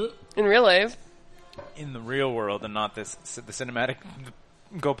 In real life. In the real world, and not the cinematic.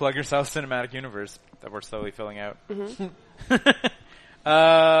 Go plug yourself cinematic universe that we're slowly filling out.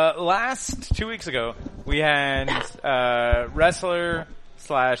 Last 2 weeks ago, we had wrestler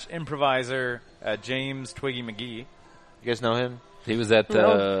 / improviser James Twiggy McGee. You guys know him? He was at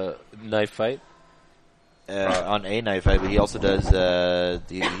the knife fight. On a knife fight, but he also does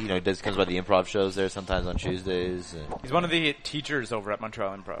comes by the improv shows there sometimes on Tuesdays. He's one of the teachers over at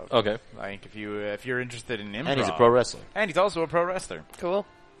Montreal Improv. Okay, like if you're interested in improv, and he's a pro wrestler, and he's also a pro wrestler. Cool.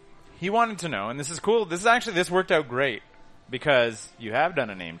 He wanted to know, and this is cool. This worked out great because you have done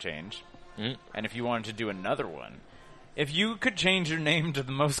a name change, and if you wanted to do another one, if you could change your name to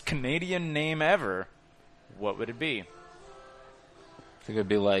the most Canadian name ever, what would it be? I think it'd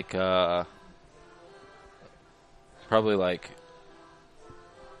be like, probably like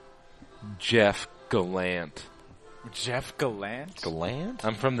Jeff Gallant. Jeff Gallant? Gallant?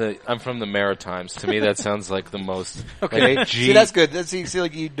 I'm from the Maritimes. To me, that sounds like the most. Okay, like see that's good. That's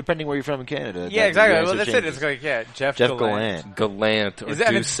like you, depending where you're from in Canada. Yeah, exactly. Well, that's it. It's like Jeff Gallant. Gallant or Is that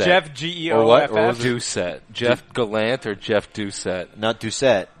Doucette. Jeff G-E-O-F-F? Or what? Or Doucette. Jeff Gallant or Jeff Doucette? Not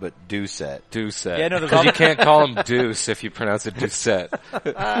Doucette, but Doucette. Doucette. Yeah, no, because you can't call him Deuce if you pronounce it Doucette.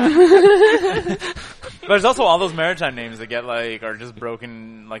 But there's also all those maritime names that get are just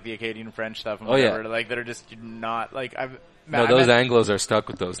broken, like the Acadian French stuff and whatever. Like that are just not those Anglos are stuck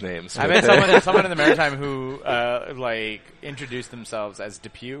with those names. I met someone in the maritime who introduced themselves as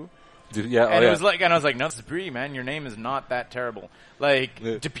Depew. And it was and I was like, no, Dupree, man, your name is not that terrible.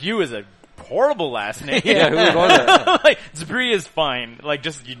 Depew is a horrible last name. Yeah, who would want that? Dupree is fine. You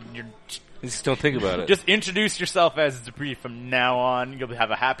just don't think about it. Just introduce yourself as Dupree from now on. You'll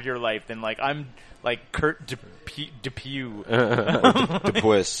have a happier life than I'm Kurt Depew. Depuis.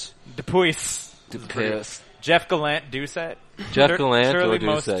 Depuis. Jeff Gallant Doucette. Jeff Gallant or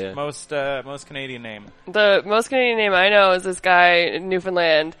Doucette, most Canadian name. The most Canadian name I know is this guy in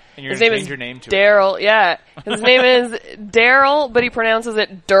Newfoundland. And you're His name is Daryl. Yeah. His name is Daryl, but he pronounces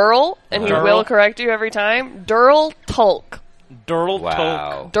it Durl, and he will correct you every time. Durl Tulk. Durl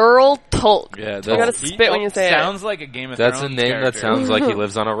Tulk. Durl Tulk. Yeah, you gotta spit when you say sounds like a Game of Thrones Thrones That's a name character. that sounds like he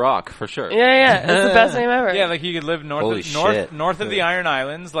lives on a rock, for sure. Yeah. It's the best name ever. Yeah, he could live north of the Iron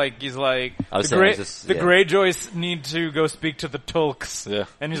Islands. He's the Greyjoys need to go speak to the Tulks. Yeah.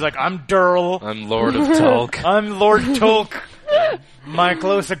 And he's like, I'm Durl. I'm Lord of Tulk. I'm Lord Tulk. My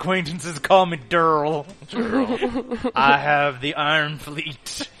close acquaintances call me Durl. I have the Iron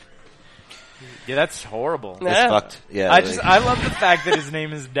Fleet. Yeah, that's horrible. It's fucked. Yeah, I love the fact that his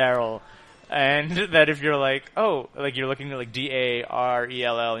name is Daryl, and that if you're you're looking at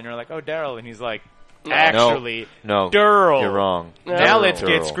Darrell, and you're like, oh, Daryl, and he's like, Actually, No. Durl. You're wrong. Now Durl. let's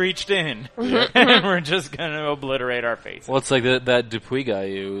get screeched in. And we're just going to obliterate our faces. Well, it's like that Dupuis guy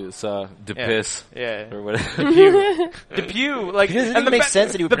you saw, Dupis, Yeah. or whatever. Depew. Like, It doesn't and even make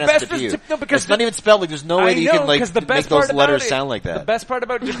sense that he would pronounce Depew. No, because it's not even spelled. Like, there's no way that you can like make those letters sound like that. The best part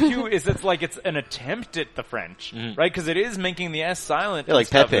about Depew is it's an attempt at the French, right? Because it is making the S silent. Yeah, like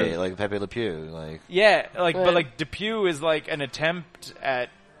Pepe, like Pepe Le Pew, like. Yeah, but like Depew is like an attempt at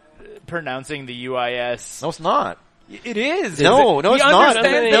pronouncing the UIS. No, it's not. It is. No, it's not.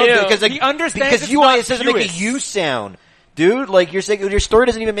 No, because he understands because UIS doesn't make a U sound. Dude, like you're saying, your story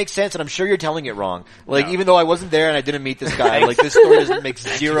doesn't even make sense, and I'm sure you're telling it wrong. Like, even though I wasn't there and I didn't meet this guy, like this story doesn't make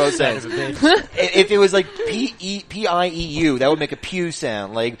zero sense. If it was like P-I-E-U, that would make a pew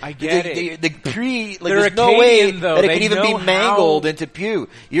sound. Like, I get it. The pre, like, They're there's no way Acadian, though. that it They can even be know mangled how- into pew.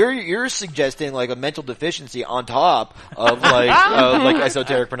 You're suggesting like a mental deficiency on top of like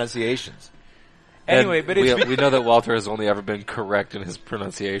esoteric pronunciations. Anyway, And but it's we know that Walter has only ever been correct in his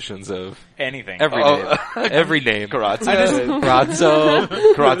pronunciations of anything. every name. Every name. Karatza.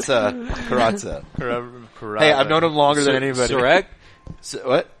 Hey, I've known him longer than anybody. Sarek?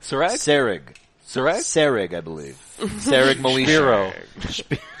 What? Sarek? Serig. Sarek? Serig, I believe. Serig Spiro.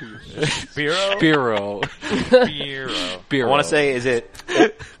 Spiro? Spiro. I want to say, is it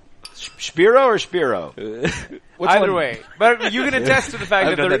Spiro or Spiro? Either way. But you can attest to the fact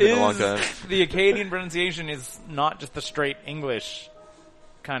I've that done there that in a long time. is the Acadian pronunciation is not just the straight English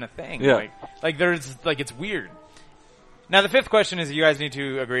kind of thing. Yeah. Like there's it's weird. Now the fifth question is you guys need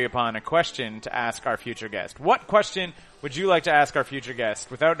to agree upon a question to ask our future guest. What question would you like to ask our future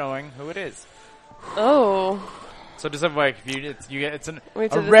guest without knowing who it is? Oh. So just like it's a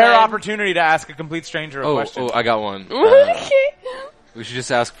decide. rare opportunity to ask a complete stranger a question. I got one. Okay. We should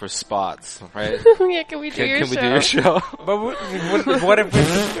just ask for spots, right? Yeah, can we do your Can show? we do your show? But what if we...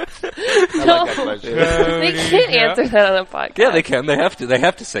 I like that question. They can't answer that on a podcast. Yeah, they can. They have to. They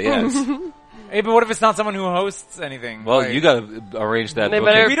have to say yes. Hey, but what if it's not someone who hosts anything? Well, Like, you got to arrange that. They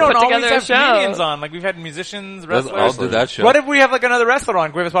booking. better we don't put always together a have show. comedians on. Like we've had musicians, wrestlers. I'll do that show. What if we have like another wrestler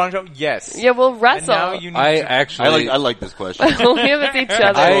on? Can we have a spotting show? Yes. Yeah, we'll And wrestle. now you need I to... actually, I like this question. We'll give it to each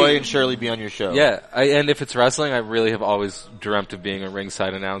other. Troy and Shirley be on your show. yeah. And if it's wrestling, I really have always dreamt of being a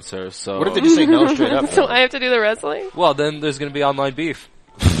ringside announcer. So, What if they just say no straight up? So I have to do the wrestling? well, then there's going to be online beef.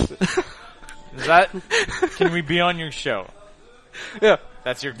 Is that... Can we be on your show? Yeah.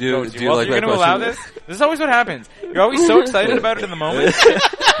 That's your Do you go-to. like Well, that you're going to allow question? this? This is always what happens. You're always so excited about it in the moment.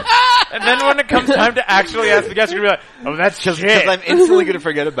 And then when it comes time to actually ask the guest, you're going to be like, oh, that's shit. Because I'm instantly going to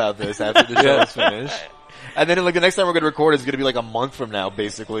forget about this after the show is finished. And then like the next time we're going to record is going to be like a month from now,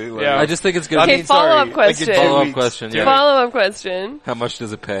 basically. Like, Yeah. I just think it's going to Okay, be follow-up like, question. in 2 follow-up weeks. question. Yeah. Follow-up question. How much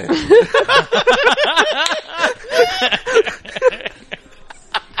does it pay?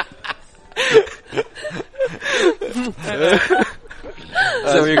 Is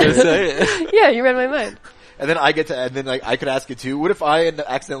that what you're going to say? Yeah, you read my mind. And then I like I could ask it too. What if I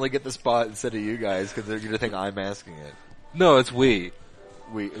accidentally get the spot instead of you guys because they're going to think I'm asking it? No, it's we.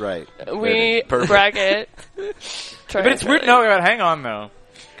 Right. We Perfect. bracket. But it's weird. No, hang on though.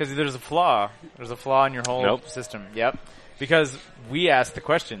 Because there's a flaw. There's a flaw in your whole system. Yep. Because we asked the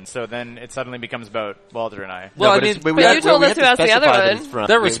question, so then it suddenly becomes about Walter and I. Well, No, I but mean, it's- but you told us to ask the other one.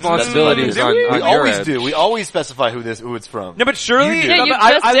 Their responsibility is on We your always end. do. We always specify who it's from. No, but Shirley... You do. Yeah, no, you but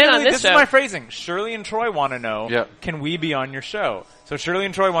just did literally- on this this show. is my phrasing. Shirley and Troy want to know, Yeah. can we be on your show? So Shirley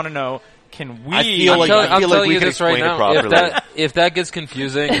and Troy want to know, can we... I feel like I'm we telling you can this right explain it now. properly. If that gets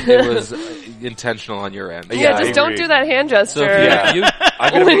confusing, it was intentional on your end. Yeah, I just don't agree. do that hand gesture. So if you,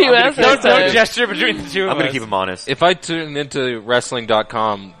 When you ask Don't us. gesture between the two of I'm going us. to keep him honest. if I tune into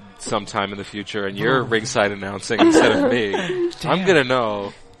wrestling.com sometime in the future and you're ringside announcing instead of me, I'm gonna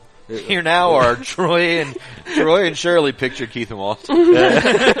know. Here now are Troy and Shirley picture Keith and Walter.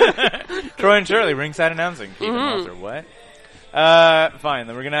 Troy and Shirley, ringside announcing. Keith and Walter, what? Fine,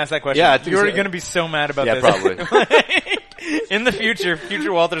 then we're going to ask that question. Yeah, I think you're so. going to be so mad about Yeah, this. probably. In the future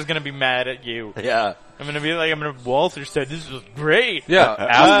Walter's going to be mad at you. Yeah. I'm going to be like, Walter said this was great. Yeah,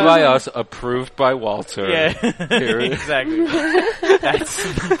 asked by us, approved by Walter. Yeah, Here. exactly. That's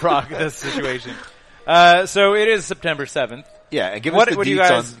the situation. So it is September 7th. Yeah, and give What us the do you deets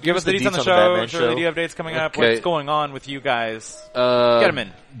guys on, give us the deets on the Batman show? show. Shirley, do you have dates coming up? Okay. What's going on with you guys? Get Get 'em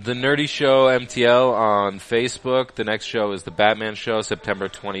in. The Nerdy Show MTL on Facebook. The next show is the Batman Show, September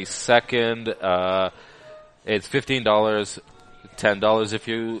 22nd. It's $15, $10 if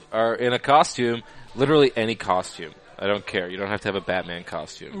you are in a costume. Literally any costume. I don't care. You don't have to have a Batman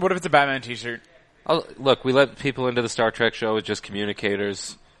costume. What if it's a Batman t-shirt? Look, we let people into the Star Trek show with just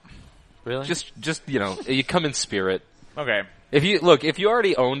communicators. Really? Just you know, you come in spirit. Okay. If you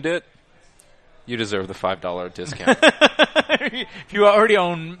already owned it, You deserve the $5 discount. If you already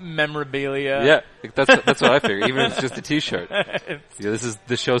own memorabilia. Yeah, that's what I figure. Even if it's just a T-shirt.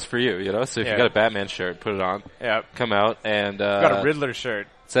 This show's for you, you know? So if you got a Batman shirt, put it on. Yeah. Come out and... got a Riddler shirt.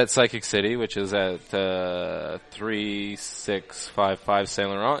 It's at Psychic City, which is at 3655 Saint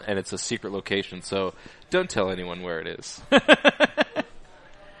Laurent, and it's a secret location, so don't tell anyone where it is.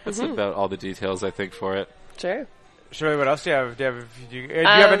 That's about all the details, I think, for it. Sure. Shirley, what else do you have? Do you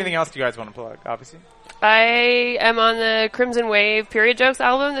have anything else you guys want to plug, obviously? I am on the Crimson Wave Period Jokes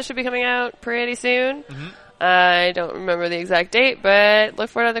album that should be coming out pretty soon. Mm-hmm. I don't remember the exact date, but look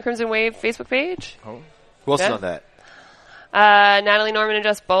for it on the Crimson Wave Facebook page. Oh. Who else is on that? Natalie Norman and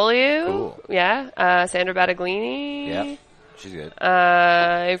Just Beaulieu. Cool. Yeah. Sandra Battaglini. Yeah. She's good.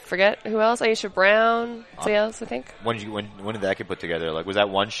 I forget who else. Aisha Brown. Somebody else, I think. When did that get put together? Like, was that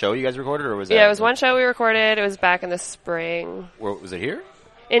one show you guys recorded, or was that? Yeah, it was one show we recorded. It was back in the spring. Where, was it here?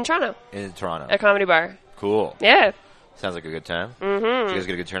 In Toronto. In Toronto. At Comedy Bar. Cool. Yeah. Sounds like a good time. Mm-hmm. Did you guys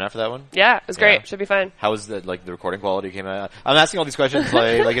get a good turnout for that one? Yeah, it was great. Should be fun. How was the recording quality came out? I'm asking all these questions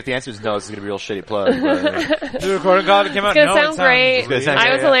like if the answer is no, it's going to be a real shitty plug. But, the recording quality came out. It's going to sound great.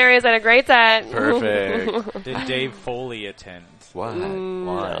 I was hilarious. I had a great set. Perfect. Did Dave Foley attend? Why?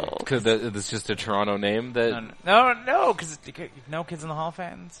 Why? Because it's just a Toronto name that... No, because no Kids in the Hall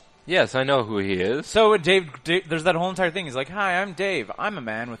fans. Yes, I know who he is. So Dave, there's that whole entire thing. He's like, "Hi, I'm Dave. I'm a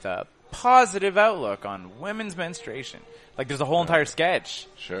man with a positive outlook on women's menstration." Like, there's a whole entire sketch.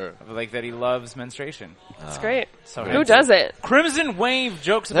 Sure. Of, like, that he loves menstruation. That's great. So who doesn't? Crimson Wave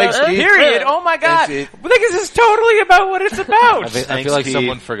jokes about Thanks, period. Oh my god. Like, this is totally about what it's about. I feel like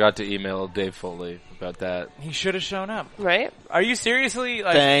someone forgot to email Dave Foley about that. He should have shown up. Right? Are you seriously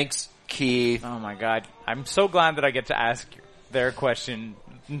like... Thanks, Keith. Oh my god. I'm so glad that I get to ask their question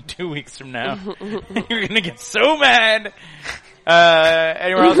 2 weeks from now. You're gonna get so mad.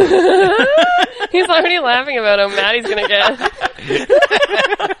 Anywhere else? He's already laughing about how mad he's gonna get.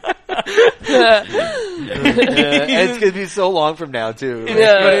 It's gonna be so long from now too.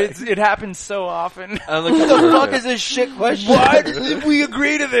 But it happens so often. I'm like, what the fuck is this shit question? Why did we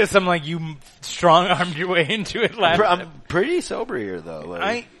agree to this? I'm like, you strong-armed your way into it last time. I'm pretty sober here though.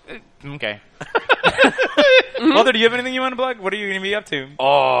 Like. Okay. Mother, do you have anything you want to plug? What are you going to be up to?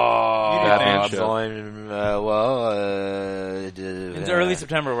 I'm going, it's early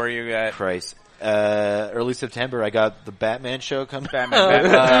September. Where are you at? Christ. Early September, I got the Batman show coming. Batman.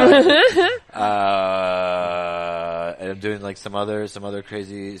 And I'm doing like some other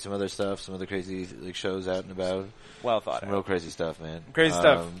crazy like shows out and about. Well thought. Real crazy stuff, man. Crazy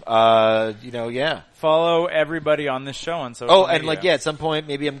stuff. Yeah. Follow everybody on this show on social media. And at some point,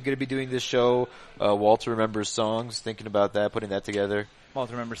 maybe I'm going to be doing this show, Walter Remembers Songs, thinking about that, putting that together.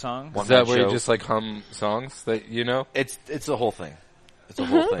 Walter Remembers Songs? Is that where you just like hum songs that you know? It's the whole thing. It's a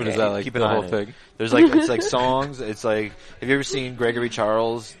whole thing. But is that like the whole thing? There's like, it's like songs. It's like, have you ever seen Gregory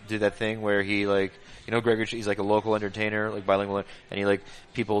Charles do that thing where he like, Gregory, he's like a local entertainer, like bilingual, and he like,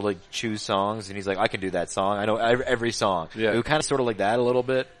 people like choose songs and he's like, I can do that song. I know every song. Yeah. It was kind of sort of like that a little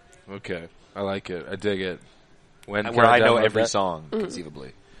bit. Okay. I like it. I dig it. Where I know every song,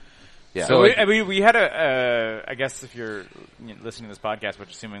 conceivably. Yeah. So we had I guess if you're listening to this podcast,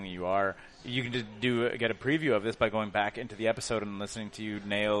 which assuming you are, you can just get a preview of this by going back into the episode and listening to you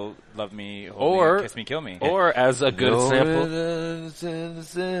nail "Love Me, Hold Me, Kiss Me, Kill Me," or as a good sample.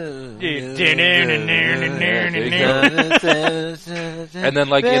 And then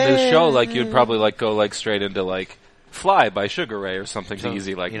like in the show, like you'd probably like go like straight into like "Fly" by Sugar Ray or something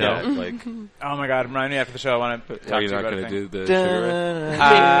easy like that. Like, oh my god, remind me after the show. I want to talk to you about it. Are you not going to do the Sugar Ray?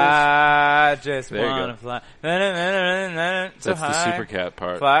 I just want to fly. That's the Super Cat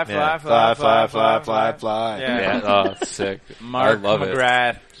part. Fly. Yeah. Oh, sick. Mark I love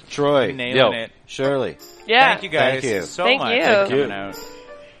McGrath. It. Troy. Nailing it. Shirley. Yeah. Thank you guys Thank you. so Thank much you. for coming out.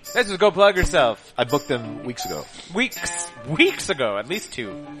 Let's just go plug yourself. I booked them weeks ago. Weeks ago. At least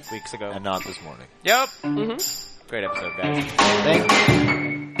 2 weeks ago. And not this morning. Yep. Mm-hmm. Great episode, guys. Thank you.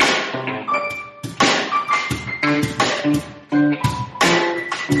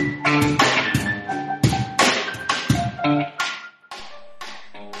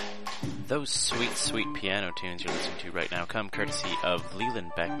 Those sweet, sweet piano tunes you're listening to right now come courtesy of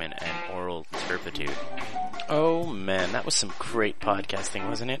Leland Beckman and Oral Turpitude. Oh man, that was some great podcasting,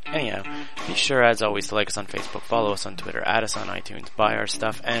 wasn't it? Anyhow, be sure as always to like us on Facebook, follow us on Twitter, add us on iTunes, buy our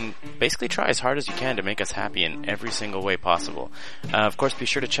stuff, and basically try as hard as you can to make us happy in every single way possible. Of course, be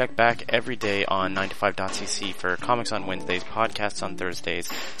sure to check back every day on 9to5.cc for comics on Wednesdays, podcasts on Thursdays,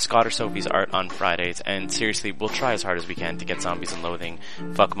 Scott or Sophie's art on Fridays, and seriously, we'll try as hard as we can to get Zombies and Loathing,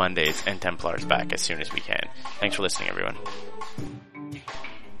 Fuck Mondays, and Templars back as soon as we can. Thanks for listening, everyone.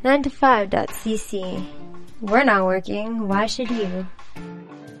 9to5.cc. We're not working. Why should you?